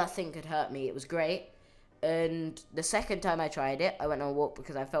nothing could hurt me. It was great. And the second time I tried it, I went on a walk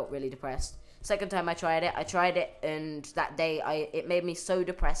because I felt really depressed. Second time I tried it, and that day it made me so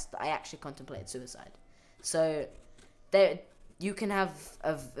depressed that I actually contemplated suicide. So you can have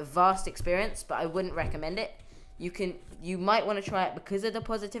a vast experience, but I wouldn't recommend it. You might want to try it because of the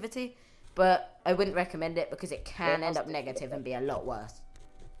positivity, but I wouldn't recommend it because it can end up negative and be a lot worse.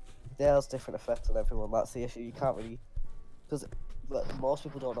 There's different effects on everyone. That's the issue. You can't really, because most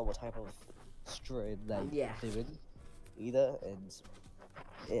people don't know what type of strain they're doing either, and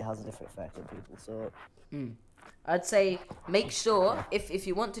it has a different effect on people. So I'd say make sure if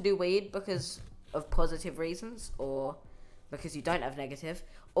you want to do weed because of positive reasons, or because you don't have negative,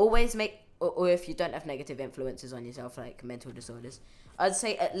 always or if you don't have negative influences on yourself, like mental disorders, I'd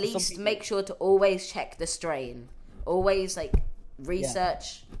say at least make sure to always check the strain. Always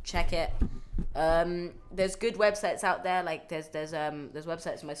research, check it. There's good websites out there. Like there's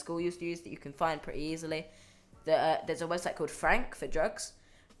websites my school used to use that you can find pretty easily. There's a website called Frank for drugs,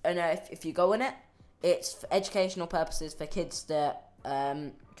 and if you go on it, it's for educational purposes for kids that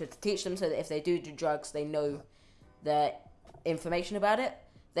to teach them, so that if they do drugs, they know the information about it.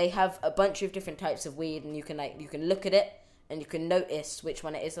 They have a bunch of different types of weed, and you can look at it and you can notice which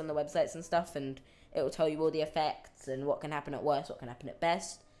one it is on the websites and stuff, and it will tell you all the effects and what can happen at worst, what can happen at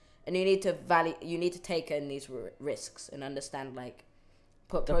best. And you need to take in these risks and understand,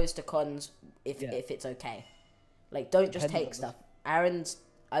 put pros to cons if it's okay. Don't just take stuff.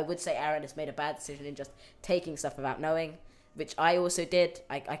 I would say Aaron has made a bad decision in just taking stuff without knowing. which I also did.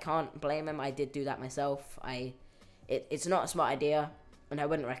 I can't blame him. I did do that myself. It's not a smart idea, and I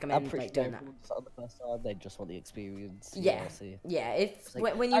wouldn't I'm recommend pretty like sure doing that. on the first time they just want the experience. You Yeah, know, see. yeah. If It's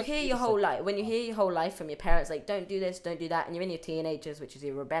like, when you I hear do your the whole same- life, when you hear your whole life from your parents, like don't do this, don't do that, and you're in your teenagers, which is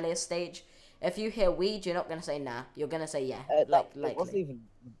your rebellious stage. If you hear weed, you're not gonna say nah. You're gonna say yeah. It wasn't Likely. even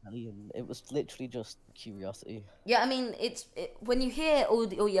rebellion. It was literally just curiosity. Yeah, I mean, when you hear all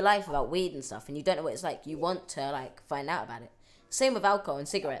your life about weed and stuff, and you don't know what it's like, you want to like find out about it. Same with alcohol and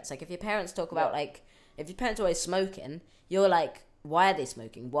cigarettes. Like if your parents talk about like if your parents are always smoking, you're like, why are they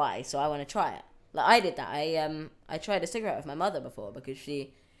smoking? Why? So I want to try it. Like I did that. I tried a cigarette with my mother before because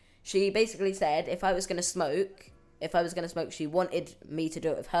she basically said if I was gonna smoke, she wanted me to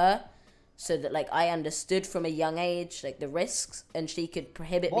do it with her, so that like I understood from a young age like the risks, and she could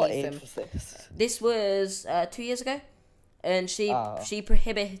prohibit What me age from. was this? This was 2 years ago, and she Ah. she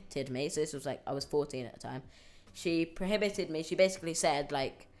prohibited me. So this was like I was 14 at the time. She prohibited me. She basically said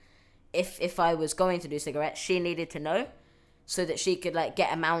like, if I was going to do cigarettes, she needed to know, so that she could like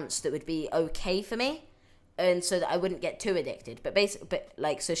get amounts that would be okay for me, and so that I wouldn't get too addicted.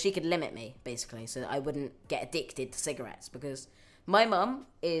 So she could limit me basically, so that I wouldn't get addicted to cigarettes because. My mum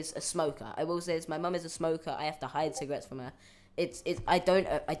is a smoker. I will say this, my mum is a smoker. I have to hide cigarettes from her. I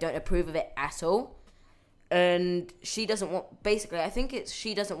don't approve of it at all. And she doesn't want, basically, I think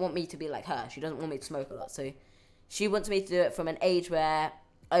she doesn't want me to be like her. She doesn't want me to smoke a lot. So she wants me to do it from an age where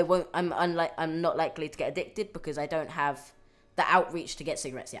I'm not likely to get addicted because I don't have the outreach to get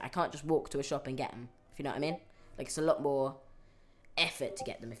cigarettes yet. I can't just walk to a shop and get them, if you know what I mean. Like it's a lot more effort to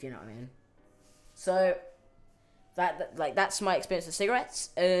get them, if you know what I mean. So that's my experience with cigarettes,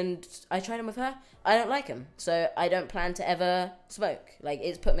 and I tried them with her. I don't like them, so I don't plan to ever smoke. Like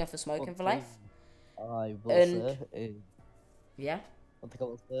it's put me off of smoking for life. I will And- say is Yeah. one thing I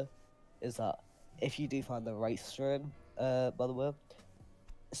will say is that if you do find the right strain, by the way,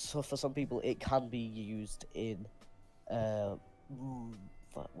 so for some people it can be used in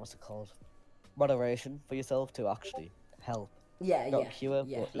what's it called? Moderation for yourself to actually help. Yeah, Not yeah, cure,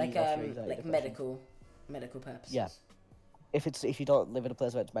 yeah. but Like ease off your anxiety, like depression. medical purposes. Yeah. If you don't live in a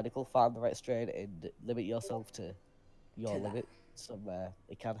place where it's medical, find the right strain and limit yourself to your To that. limit somewhere.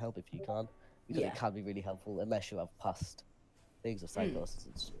 It can help if you can, because Yeah. it can be really helpful unless you have past things of psychosis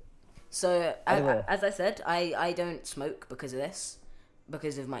and shit. So Anyway. as I said, I don't smoke because of this,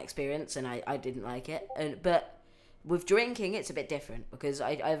 because of my experience, and I didn't like it. But with drinking, it's a bit different because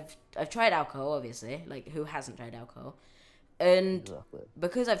I've tried alcohol, obviously. Like who hasn't tried alcohol? And Exactly.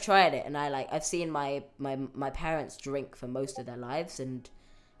 because I've tried it, and I've seen my parents drink for most of their lives, and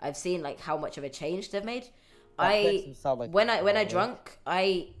I've seen like how much of a change they've made. That makes them sound like when I alcoholic. drunk,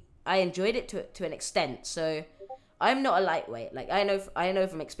 I enjoyed it to an extent. So I'm not a lightweight. Like I know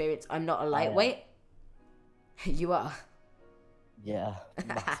from experience, I'm not a lightweight. You are. Yeah,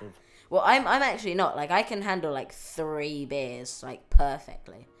 massive. Well, I'm actually not. Like I can handle like 3 beers like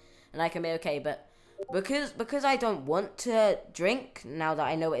perfectly, and I can be okay. But because I don't want to drink now that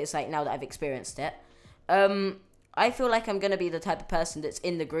I know what it's like, now that I've experienced it, I feel like I'm gonna be the type of person that's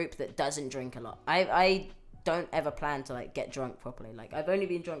in the group that doesn't drink a lot. I don't ever plan to like get drunk properly. Like I've only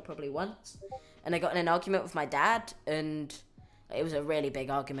been drunk probably once, and I got in an argument with my dad, and it was a really big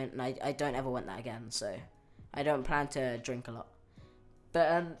argument, and I don't ever want that again. So I don't plan to drink a lot.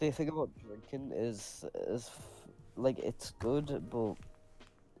 But The thing about drinking is like it's good, but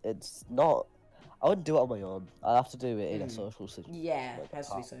it's not. I wouldn't do it on my own. I'd have to do it in a social situation. yeah, like it has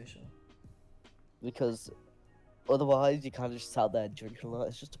to be that. social. Because otherwise you kind of just sat there drinking a lot.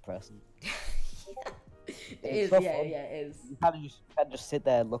 It's just depressing. It It's is, not yeah, fun. yeah, it is. You can't just sit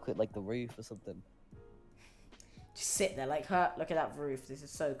there and look at like the roof or something. Just sit there like, huh, look at that roof. This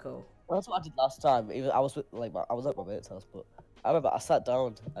is so cool. Well, that's what I did last time. Even I was with, like I was at my mate's house, but I remember I sat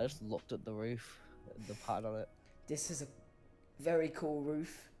down. I just looked at the roof and the pattern on it. This is a very cool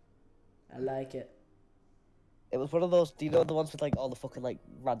roof. I like it. It was one of those. Do you know the ones with like all the fucking like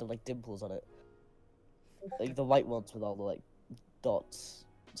random like dimples on it? Like the white ones with all the like dots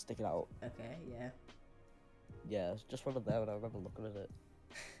sticking out. Okay, yeah. Yeah, it's just one of them, and I remember looking at it.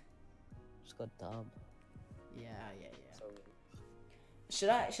 Just got damn. Yeah, yeah, yeah. So,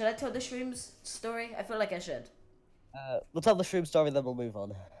 Should I tell the shrooms story? I feel like I should. we'll tell the shroom story, then we'll move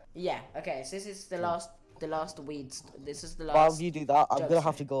on. Yeah, okay, so this is the last weeds. This is the While last. you do that, I'm Jokes, gonna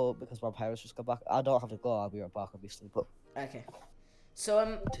have yeah. to go because my parents just got back. I don't have to go. I'll be right back, obviously. But Okay.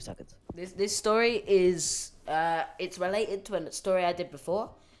 So 2 seconds. this story is it's related to a story I did before,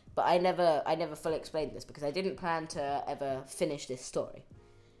 but I never fully explained this because I didn't plan to ever finish this story.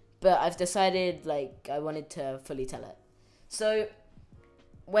 But I've decided like I wanted to fully tell it. So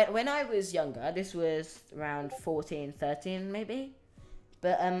when I was younger, this was around 14, 13 maybe.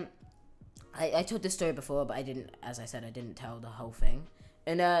 But I told this story before, but I didn't, as I said, I didn't tell the whole thing.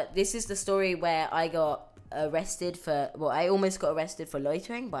 And this is the story where I got arrested I almost got arrested for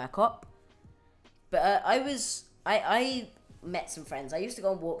loitering by a cop. But I met some friends. I used to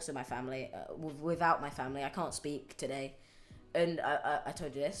go on walks with my family, without my family. I can't speak today. And I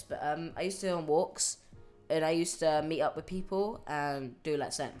told you this, but I used to go on walks, and I used to meet up with people and do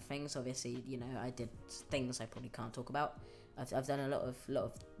like certain things. Obviously, you know, I did things I probably can't talk about. I've done a lot of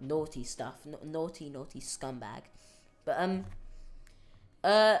naughty stuff, naughty scumbag. But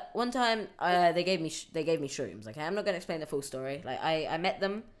one time they gave me shrooms. Okay, I'm not gonna explain the full story. Like I met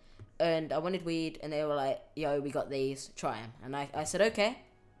them, and I wanted weed, and they were like, "Yo, we got these. Try them." And I said okay,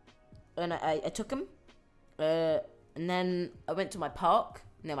 and I took them. And then I went to my park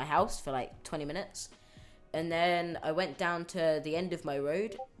near my house for like 20 minutes. And then I went down to the end of my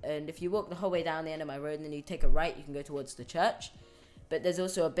road. And if you walk the whole way down the end of my road and then you take a right, you can go towards the church. But there's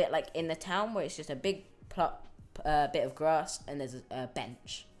also a bit like in the town where it's just a big bit of grass and there's a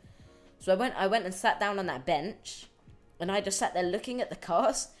bench. So I went and sat down on that bench. And I just sat there looking at the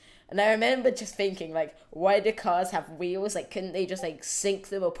cars. And I remember just thinking, like, why do cars have wheels? Like, couldn't they just, like, sink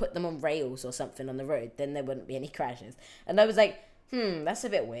them or put them on rails or something on the road? Then there wouldn't be any crashes. And I was like, that's a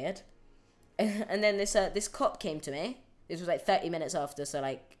bit weird. And then this cop came to me. This was, like, 30 minutes after. So,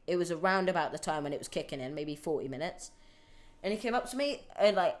 like, it was around about the time when it was kicking in, maybe 40 minutes. And he came up to me,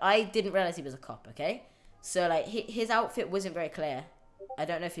 and, like, I didn't realize he was a cop, okay? So, like, his outfit wasn't very clear. I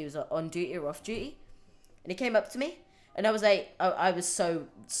don't know if he was on duty or off duty. And he came up to me. And I was like, I was so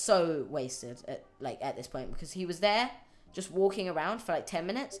wasted at this point, because he was there just walking around for like 10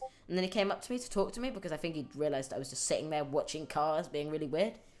 minutes. And then he came up to me to talk to me because I think he realized I was just sitting there watching cars being really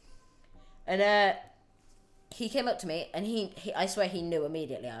weird. And he came up to me, and he I swear he knew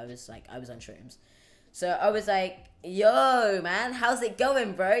immediately I was on shrooms. So I was like, yo, man, how's it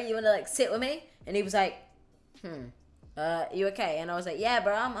going, bro? You want to like sit with me? And he was like, you okay? And I was like, yeah,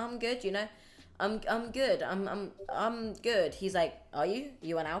 bro, I'm good, you know. I'm good. I'm good. He's like, are you?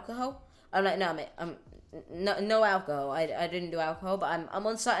 You on alcohol? I'm like, no, mate. No alcohol. I didn't do alcohol, but I'm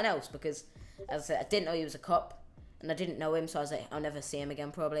on something else because, as I said, I didn't know he was a cop, and I didn't know him, so I was like, I'll never see him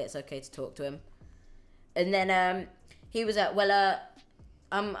again. Probably it's okay to talk to him. And then he was like, well,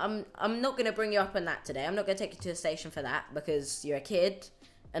 I'm not gonna bring you up on that today. I'm not gonna take you to the station for that because you're a kid,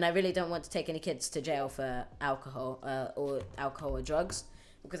 and I really don't want to take any kids to jail for alcohol or drugs.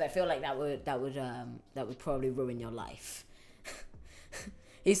 Because I feel like that would probably ruin your life.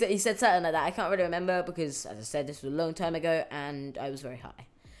 He said something like that. I can't really remember because, as I said, this was a long time ago and I was very high.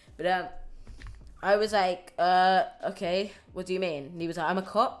 But I was like, okay, what do you mean? And he was like, I'm a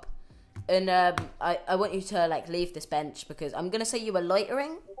cop, and I want you to like leave this bench because I'm gonna say you were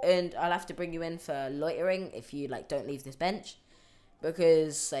loitering, and I'll have to bring you in for loitering if you like don't leave this bench,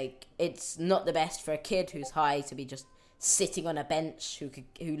 because like it's not the best for a kid who's high to be just sitting on a bench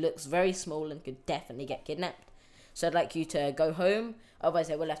who looks very small and could definitely get kidnapped. So I'd like you to go home, otherwise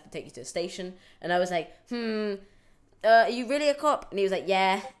I will have to take you to the station. And I was like, are you really a cop? And he was like,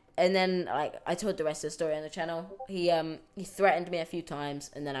 yeah. And then like I told the rest of the story on the channel. He threatened me a few times,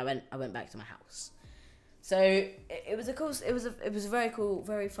 and then I went back to my house. So it was a very cool,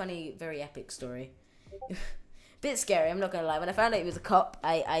 very funny, very epic story. Bit scary, I'm not gonna lie. When I found out he was a cop,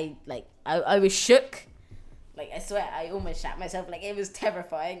 I was shook. Like, I swear, I almost shat myself. Like, it was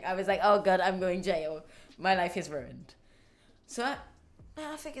terrifying. I was like, oh, God, I'm going to jail. My life is ruined. So,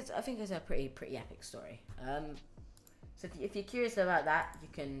 I think it's a pretty epic story. So, if you're curious about that, you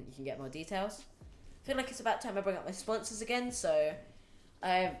can get more details. I feel like it's about time I bring up my sponsors again. So, I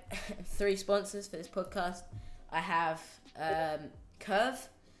have 3 sponsors for this podcast. I have Curve.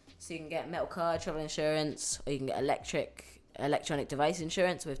 So, you can get metal card, travel insurance, or you can get electronic device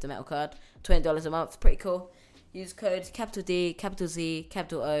insurance with the metal card. $20 a month. Pretty cool. Use code capital D, capital Z,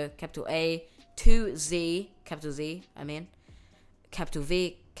 capital O, capital A, 2Z, capital Z, capital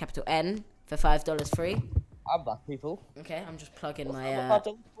V, capital N for $5 free. I'm back, people. Okay, I'm just plugging What's my... that about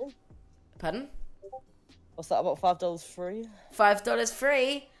 $5 free? Pardon? What's that about $5 free? $5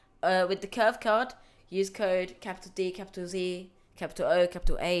 free with the Curve card. Use code capital D, capital Z, capital O,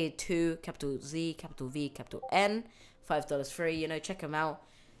 capital A, 2, capital Z, capital V, capital N. $5 free, you know, check them out.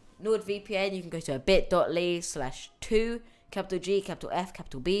 NordVPN, you can go to bit.ly/2, capital G, capital F,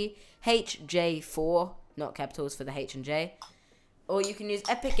 capital B, HJ4, not capitals for the H and J. Or you can use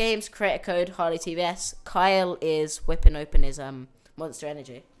Epic Games, create a code, HarleyTVS. Kyle is whipping open his Monster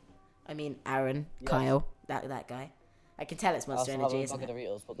Energy. Aaron, yes. Kyle, that guy. I can tell it's I Monster also have Energy, a isn't bag of it?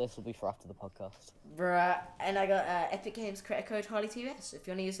 Doritos, but this will be for after the podcast. Bruh. And I got Epic Games credit code HarleyTVS. If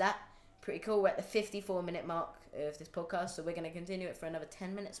you want to use that, pretty cool. We're at the 54-minute mark of this podcast, so we're going to continue it for another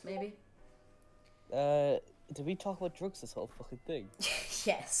 10 minutes, maybe. Did we talk about drugs this whole fucking thing?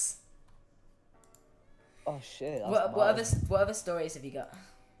 Yes. Oh shit. What other stories have you got?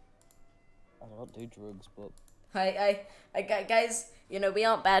 I don't do drugs, but Guys, you know, we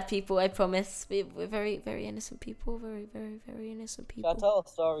aren't bad people, I promise. We're very, very innocent people. Very, very, very innocent can I people. tell a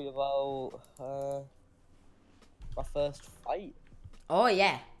story about my first fight? Oh,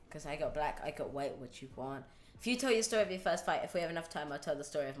 yeah. Because I got black, I got white, what you want. If you tell your story of your first fight, if we have enough time, I'll tell the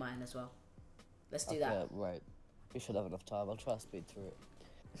story of mine as well. Let's do that. Right. We should have enough time. I'll try to speed through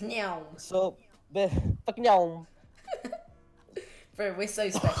it. Meow. So, fucking yum. Bro, we're so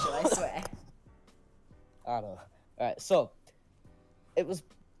special, I swear. I know. Alright, so it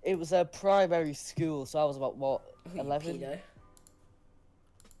was a primary school, so I was about what, Ooh, you 11? pedo.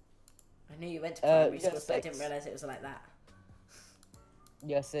 I knew you went to primary year school, but I didn't 6. realise it was like that.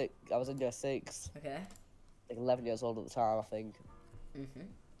 Year 6. I was in year 6. Okay. Like 11 years old at the time, I think.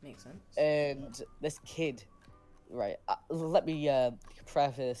 Makes sense. And this kid, right, let me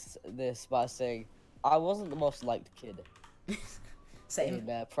preface this by saying I wasn't the most liked kid Same.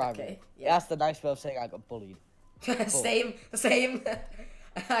 in primary. Okay, yeah. That's the nice way of saying I got bullied. Same.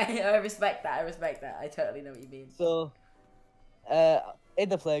 I respect that. I totally know what you mean. So, in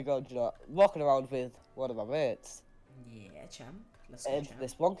the playground, you know, walking around with one of my mates, Yeah, champ. Let's go, and champ.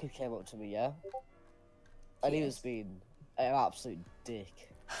 this one kid came up to me, yeah, and he was Yes. being an absolute dick.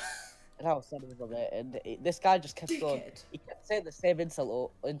 And I was standing with my mate, and this guy just kept going. Dickhead. He kept saying the same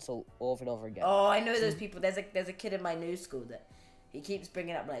insult over and over again. Oh, I know those people. There's a kid in my new school that he keeps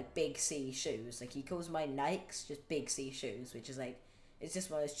bringing up like Big C shoes. Like he calls my Nikes just Big C shoes, which is like it's just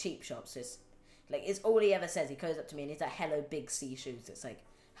one of those cheap shops. It's like it's all he ever says. He goes up to me and he's like, "Hello, Big C shoes." It's like,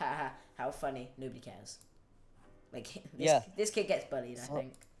 ha ha, how funny. Nobody cares. Like this kid gets bullied. I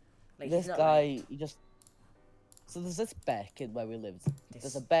think. Like This he's not guy, right. he just. So there's this beck in where we lived. There's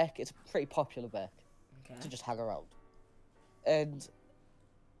This- a beck. It's a pretty popular beck Okay. to just hang around. And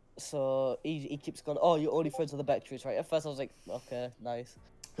so he keeps going, "Oh, you're only friends with the beck trees, right?" At first I was like, "Okay, nice."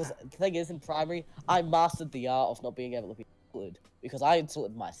 Because the thing is, in primary, I mastered the art of not being able to be insulted because I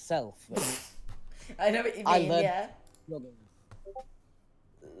insulted myself. I know what you I mean. learned- Yeah.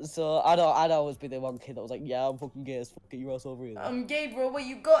 So I'd always be the one kid that was like, "Yeah, I'm fucking gay as fuck. Get your ass over here." Gabriel, what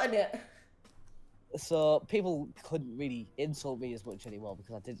you got in it? So people couldn't really insult me as much anymore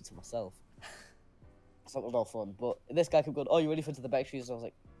because I did it to myself. So it was all fun. But this guy kept going, "Oh, you ready for the back trees?" And I was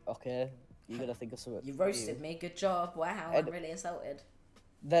like, "Okay, you're gonna think of something." You roasted me. Good job. Wow, And- I'm really insulted.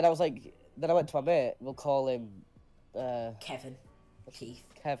 Then I was like, then I went to my mate. We'll call him Kevin. Keith.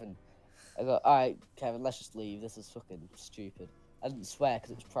 Kevin. I go, "All right, Kevin, let's just leave. This is fucking stupid." I didn't swear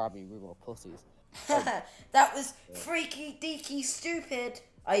because it was primary. We were all pussies. That was freaky deaky stupid.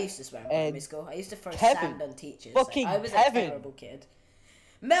 I used to swear in primary school. I used to throw Kevin. sand on teachers. Fucking I was Kevin. a terrible kid.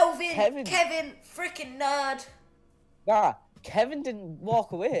 Melvin, Kevin. freaking nerd. Nah, Kevin didn't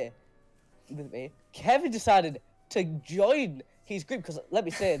walk away with me. Kevin decided to join his group because, let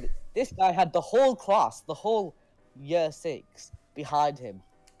me say, this guy had the whole class, the whole year 6 behind him,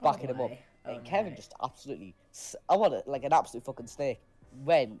 backing him up. my. And Oh, Kevin no. just absolutely, I want it like an absolute fucking snake,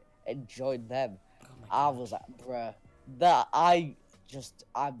 went and joined them. Oh my I God. was like, bruh, that I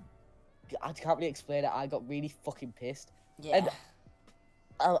can't really explain it. I got really fucking pissed. Yeah. And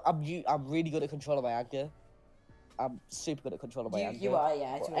I'm really good at controlling my anger. I'm super good at controlling my anger. You are,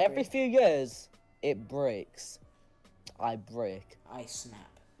 yeah. I But do every agree. few years, it breaks. I break. I snap.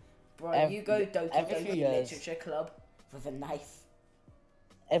 Bro, every- you go Doki every few Doki years- Literature Club with a knife.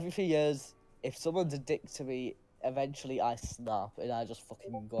 Every few years, if someone's a dick to me, eventually I snap and I just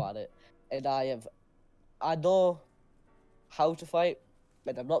fucking go at it. And I know how to fight,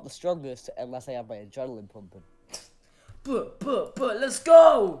 but I'm not the strongest unless I have my adrenaline pumping. But, let's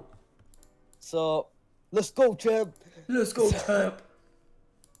go! So, let's go, champ. Let's go, champ!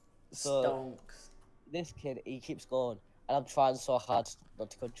 So, Stonks. this kid, he keeps going, and I'm trying so hard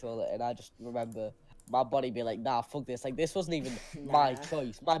not to control it, and I just remember my body being like, "Nah, fuck this. Like, this wasn't even my Nah.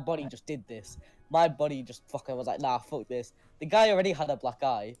 choice. My body just did this. My body just fucking was like, nah, fuck this." The guy already had a black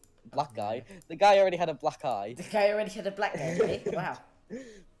eye. Black guy. The guy already had a black eye. The guy already had a black guy, did he? Wow.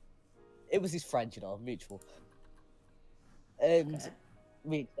 It was his friend, you know, mutual. And Okay.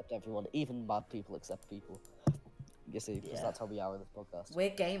 we accept everyone, even bad people accept people. You see, because Yeah. that's how we are in this podcast. We're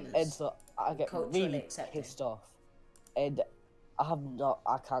gamers. And so I get Culturally really accepting. pissed off. And I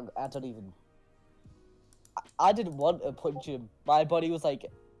don't even. I didn't want to punch him. My body was like,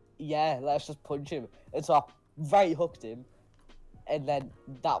 yeah, let's just punch him. And so I right hooked him, and then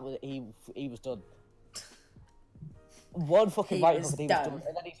that was he was done. One fucking He right was hook and he was done. done.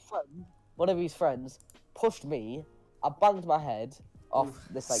 And then his friend, one of his friends, pushed me. I banged my head off Oof,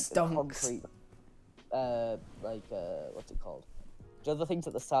 this like stonks. concrete, what's it called? The other things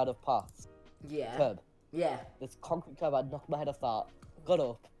at the side of paths. Yeah. Curb. Yeah. This concrete curb. I knocked my head off that. Got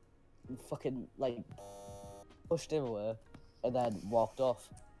up, and fucking like pushed him away, and then walked off.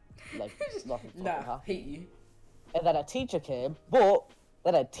 Like nothing fucking Nah, happened. hate you. And then a teacher came, but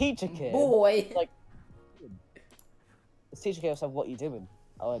then a teacher came. Boy. Like, the teacher came and said, "What are you doing?"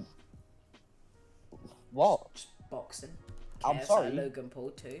 I went, "What?" Just boxing. I'm KSI sorry. Logan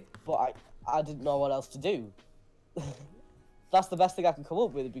Paul too. But I didn't know what else to do. That's the best thing I can come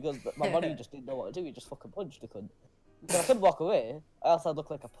up with because my buddy just didn't know what to do. He just fucking punched the cunt. So I couldn't walk away. I also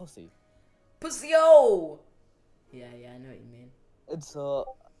looked like a pussy. Pussy-o! Yeah, I know what you mean. And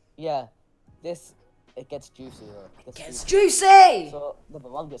so, yeah, it gets juicy. This Gets juicy. juicy! So then my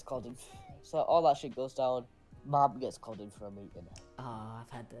mum gets called in. So all that shit goes down. Mum gets called in for a meeting. Ah, I've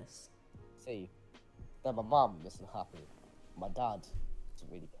had this. See, then my mum isn't happy. My dad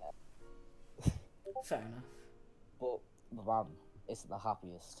doesn't really care. Fair enough. But my mum isn't the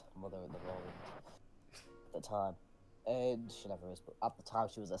happiest mother in the world at the time. And she never is, but at the time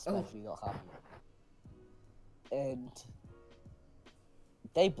she was especially not happy. And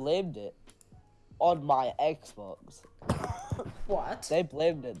they blamed it on my Xbox. What? They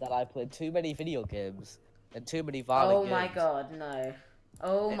blamed it that I played too many video games and too many violent Oh games. my god, no.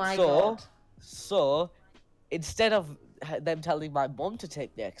 Oh And my so- god. So, instead of them telling my mum to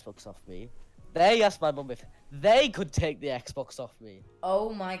take the Xbox off me, they asked my mum if they could take the Xbox off me.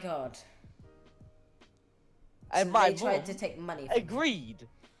 Oh my god. And So my they tried mum to take money from you. agreed.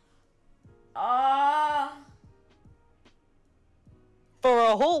 Ah. For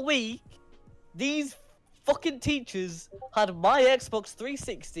a whole week, these fucking teachers had my Xbox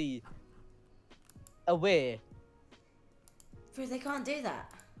 360 away. Bro, they can't do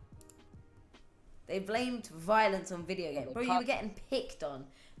that. They blamed violence on video games. they Bro, you can't- were getting picked on,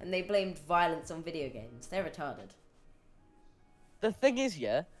 and they blamed violence on video games. They're retarded. The thing is,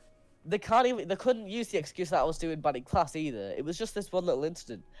 yeah, they couldn't use the excuse that I was doing bad in class either. It was just this one little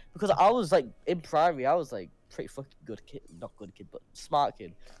incident. Because I was like, in primary, I was like, pretty fucking good kid. Not good kid, but smart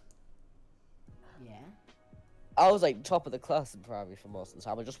kid. Yeah. I was like top of the class in primary for most of the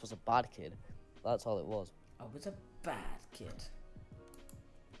time. I just was a bad kid. That's all it was. I was a bad kid.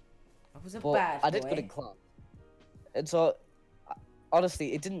 I was a But bad boy. I did good in class. And so,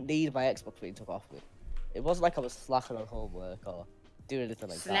 honestly, it didn't need my Xbox being took off me. It wasn't like I was slacking on homework or doing anything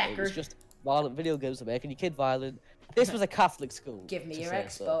like that. It was Slacker. just violent video games are making your kid violent. This was a Catholic school. Give me to your say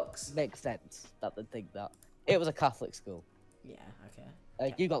so. Xbox. Makes sense that they think that. It was a Catholic school. Yeah, okay.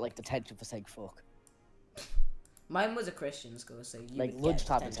 Like, you got like detention for saying fuck. Mine was a Christian school, so you Like, would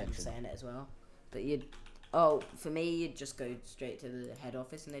lunchtime get detention for detention. saying it as well. But you'd... Oh, for me, you'd just go straight to the head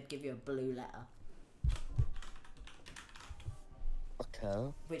office and they'd give you a blue letter.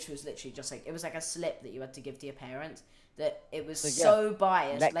 Okay. Which was literally just like... It was like a slip that you had to give to your parents. That it was So, yeah, so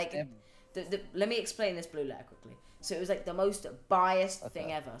biased. next Like, step. let me explain this blue letter quickly. So it was like the most biased thing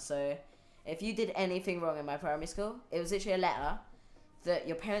Okay. ever. So if you did anything wrong in my primary school, it was literally a letter that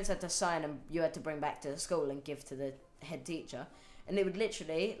your parents had to sign and you had to bring back to the school and give to the head teacher. And it would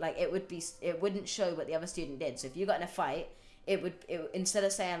literally, like, it wouldn't show what the other student did. So if you got in a fight, instead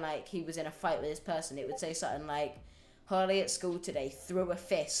of saying like he was in a fight with this person, it would say something like, Harley at school today threw a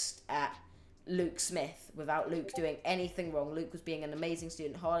fist at Luke Smith without Luke doing anything wrong. Luke was being an amazing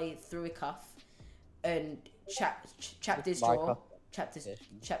student. Harley threw a cuff and chapped his My jaw. cuff.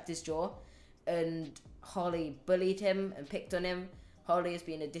 Chapped his jaw. And Harley bullied him and picked on him. Harley has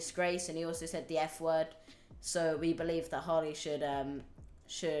been a disgrace, and he also said the F word. So we believe that Harley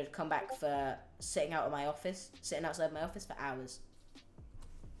should come back for sitting outside my office for hours.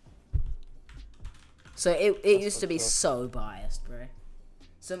 So it used to be fucked up. so biased, bro.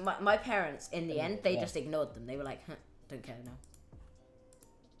 So my parents, in the end, they Yeah. just ignored them. They were like, huh, don't care now.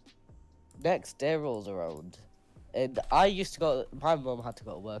 Next day rolls around. And I used to go, my mum had to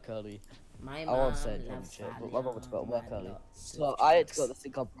go to work early. My I mom won't say loves shit, but my mum had to go to work Valium early. and lots So of I had to drugs. go to this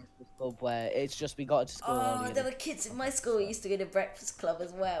thing called Breakfast Club where it's just we got to school Oh, early. there were kids in my school who used to go to breakfast club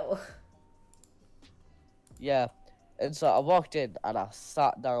as well. Yeah. And so I walked in and I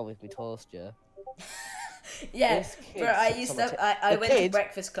sat down with my toast, yeah. Yeah, This kid bro, I sits used on my to. I the went to kid-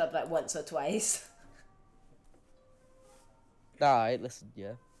 breakfast club like once or twice. Nah, listen,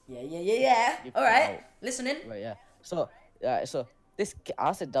 yeah. Yeah. You All right, out. listening. Right, yeah. So,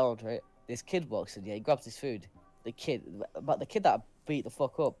 I sit down, right? This kid walks in, yeah, he grabs his food. The kid that beat the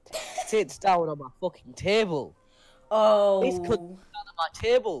fuck up, sits down on my fucking table. Oh. This cunt sits down on my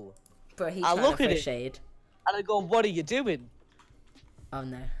table. Bro, he's I trying look to at throw it. shade. And I go, what are you doing? Oh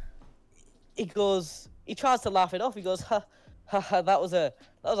no. He goes, he tries to laugh it off. He goes, ha, ha, ha, that was a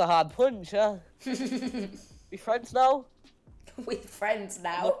hard punch, huh? We friends now? We're friends I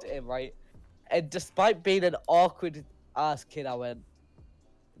now. looked at him, right? And despite being an awkward ass kid, I went,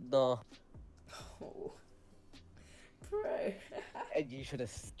 no. Oh. Bro. And you should have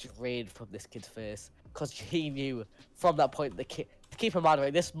strayed from this kid's face. Because he knew from that point, the kid. Keep in mind,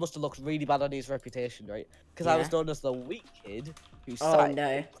 right? This must have looked really bad on his reputation, right? Because I was Yeah. known as the weak kid who Oh sat,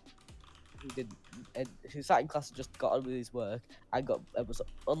 no. who sat in class and just got on with his work and was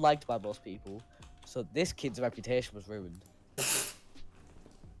unliked by most people. So this kid's reputation was ruined.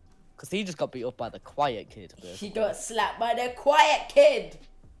 Because he just got beat up by the quiet kid. He Basically. got slapped by the quiet kid.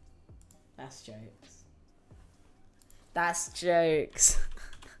 That's jokes. That's jokes.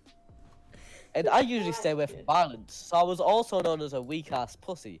 And I usually stay away from violence, so I was also known as a weak ass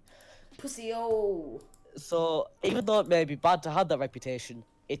pussy. Pussy, oh. So even though it may be bad to have that reputation,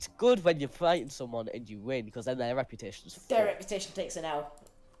 it's good when you're fighting someone and you win, because then their reputation's Their fucked. reputation takes an L.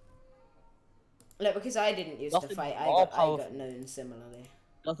 Like, because I didn't used Nothing to fight, I more got powerful. known similarly.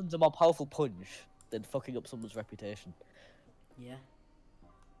 Nothing's a more powerful punch than fucking up someone's reputation. Yeah.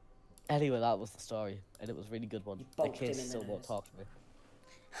 Anyway, that was the story, and it was a really good one. You The bonked him kids in the still won't nose. talk to me.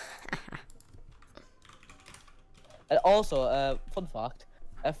 And also, fun fact,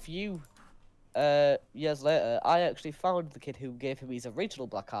 a few years later, I actually found the kid who gave him his original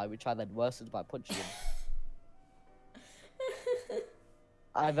black eye, which I then worsened by punching him.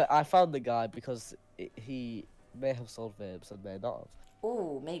 I found the guy because he may have sold vapes and may not have.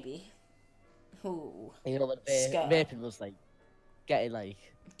 Ooh, maybe. Ooh. You know, when Scar. vaping was like getting like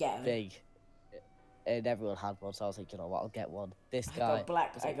Get him. big, and everyone had one, so I was like, you know what, I'll get one. This I guy, got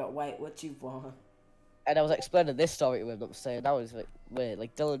black, was I like- got white, what you want? and I was explaining this story to him. I was saying, I was like, wait,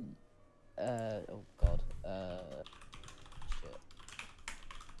 like Dylan, oh god, shit.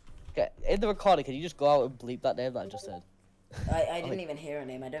 Okay, in the recording, can you just go out and bleep that name that I just said? I didn't even hear a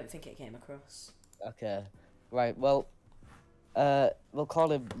name, I don't think it came across. Okay, right. Well, we'll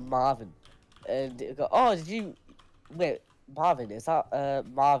call him Marvin, and he'll go, oh, did you wait? Marvin, is that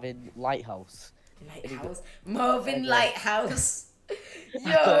Marvin Lighthouse? Lighthouse? Marvin Okay. Lighthouse!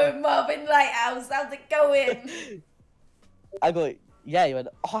 Yo, Marvin Lighthouse, how's it going? I go, yeah. He went,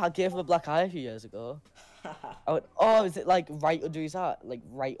 oh, I gave him a black eye a few years ago. I went, oh, is it like right under his eye, like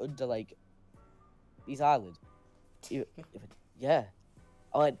right under like his eyelid? He went, yeah.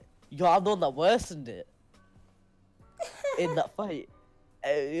 I went, yo, I've known that worsened it in that fight.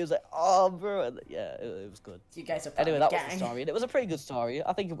 And he was like, oh, bro, and yeah, it was good. You guys are Anyway, part that of was the the gang. story, and it was a pretty good story.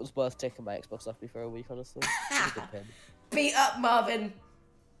 I think it was worth taking my Xbox off me for a week, honestly. It was a good payment. Beat up Marvin!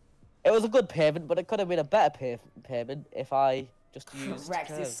 It was a good payment, but it could have been a better payment if I just used Racked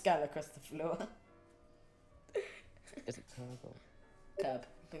his curve. skull across the floor. Is it curve? Curb.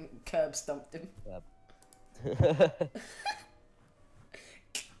 Curb stomped him.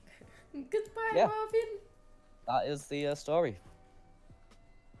 Goodbye, Yeah. Marvin. That is the story.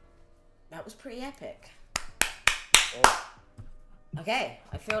 That was pretty epic. Oh. Okay,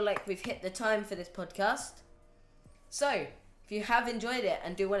 I feel like we've hit the time for this podcast. So, if you have enjoyed it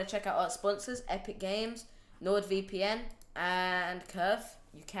and do want to check out our sponsors, Epic Games, NordVPN, and Curve,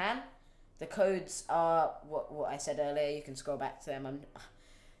 you can. The codes are what I said earlier. You can scroll back to them.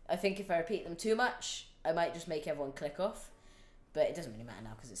 I think if I repeat them too much, I might just make everyone click off. But it doesn't really matter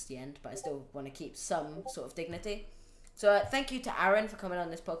now because it's the end. But I still want to keep some sort of dignity. So thank you to Aaron for coming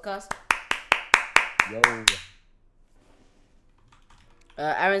on this podcast. Yo.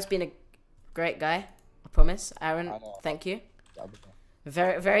 Aaron's been a great guy. I promise. Aaron, I know. thank you.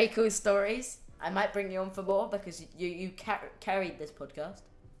 Very, very cool stories. I might bring you on for more because you carried this podcast.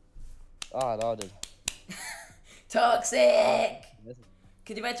 Oh, no, I did. Toxic!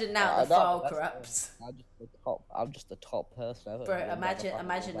 Could you imagine now the No, file that's- corrupts? I'm just the top person ever. Bro, I'll never find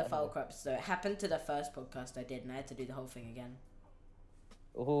imagine anyone the file better. corrupts. So it happened to the first podcast I did and I had to do the whole thing again.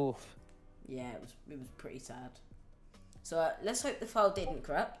 Oof. Yeah, it was pretty sad. So let's hope the file didn't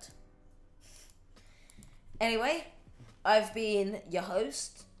corrupt. Anyway, I've been your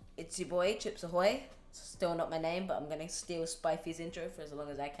host. It's your boy, Chips Ahoy. Still not my name, but I'm going to steal Spifey's intro for as long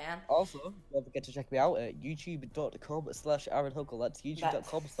as I can. Also, don't forget to check me out at youtube.com/Aaron Huckle. That's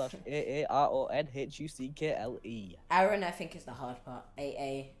youtube.com/AARONHUCKLE. Aaron, I think, is the hard part.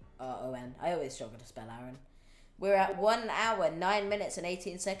 AARON. I always struggle to spell Aaron. We're at 1 hour, 9 minutes and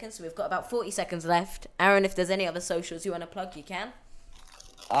 18 seconds, so we've got about 40 seconds left. Aaron, if there's any other socials you want to plug, you can.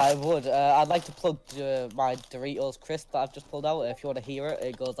 I would. I'd like to plug my Doritos crisp that I've just pulled out. If you want to hear it,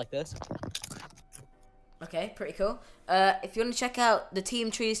 it goes like this. Okay, pretty cool. If you want to check out the Team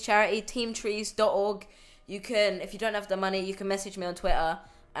Trees charity, teamtrees.org, you can, if you don't have the money, you can message me on Twitter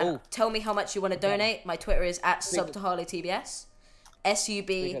and tell me how much you want to donate. My Twitter is at subtoharleytbs.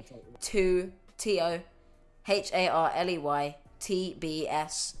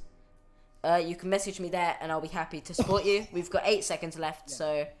 SUB2TOHARLEYTBS. You can message me there and I'll be happy to support you. We've got 8 seconds left,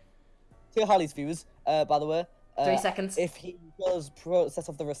 so... To Harley's viewers, by the way... 3 seconds. If he does process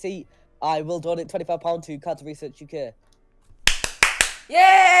of the receipt, I will donate £25 to Cancer Research UK.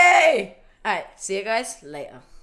 Yay! Alright, see you guys later.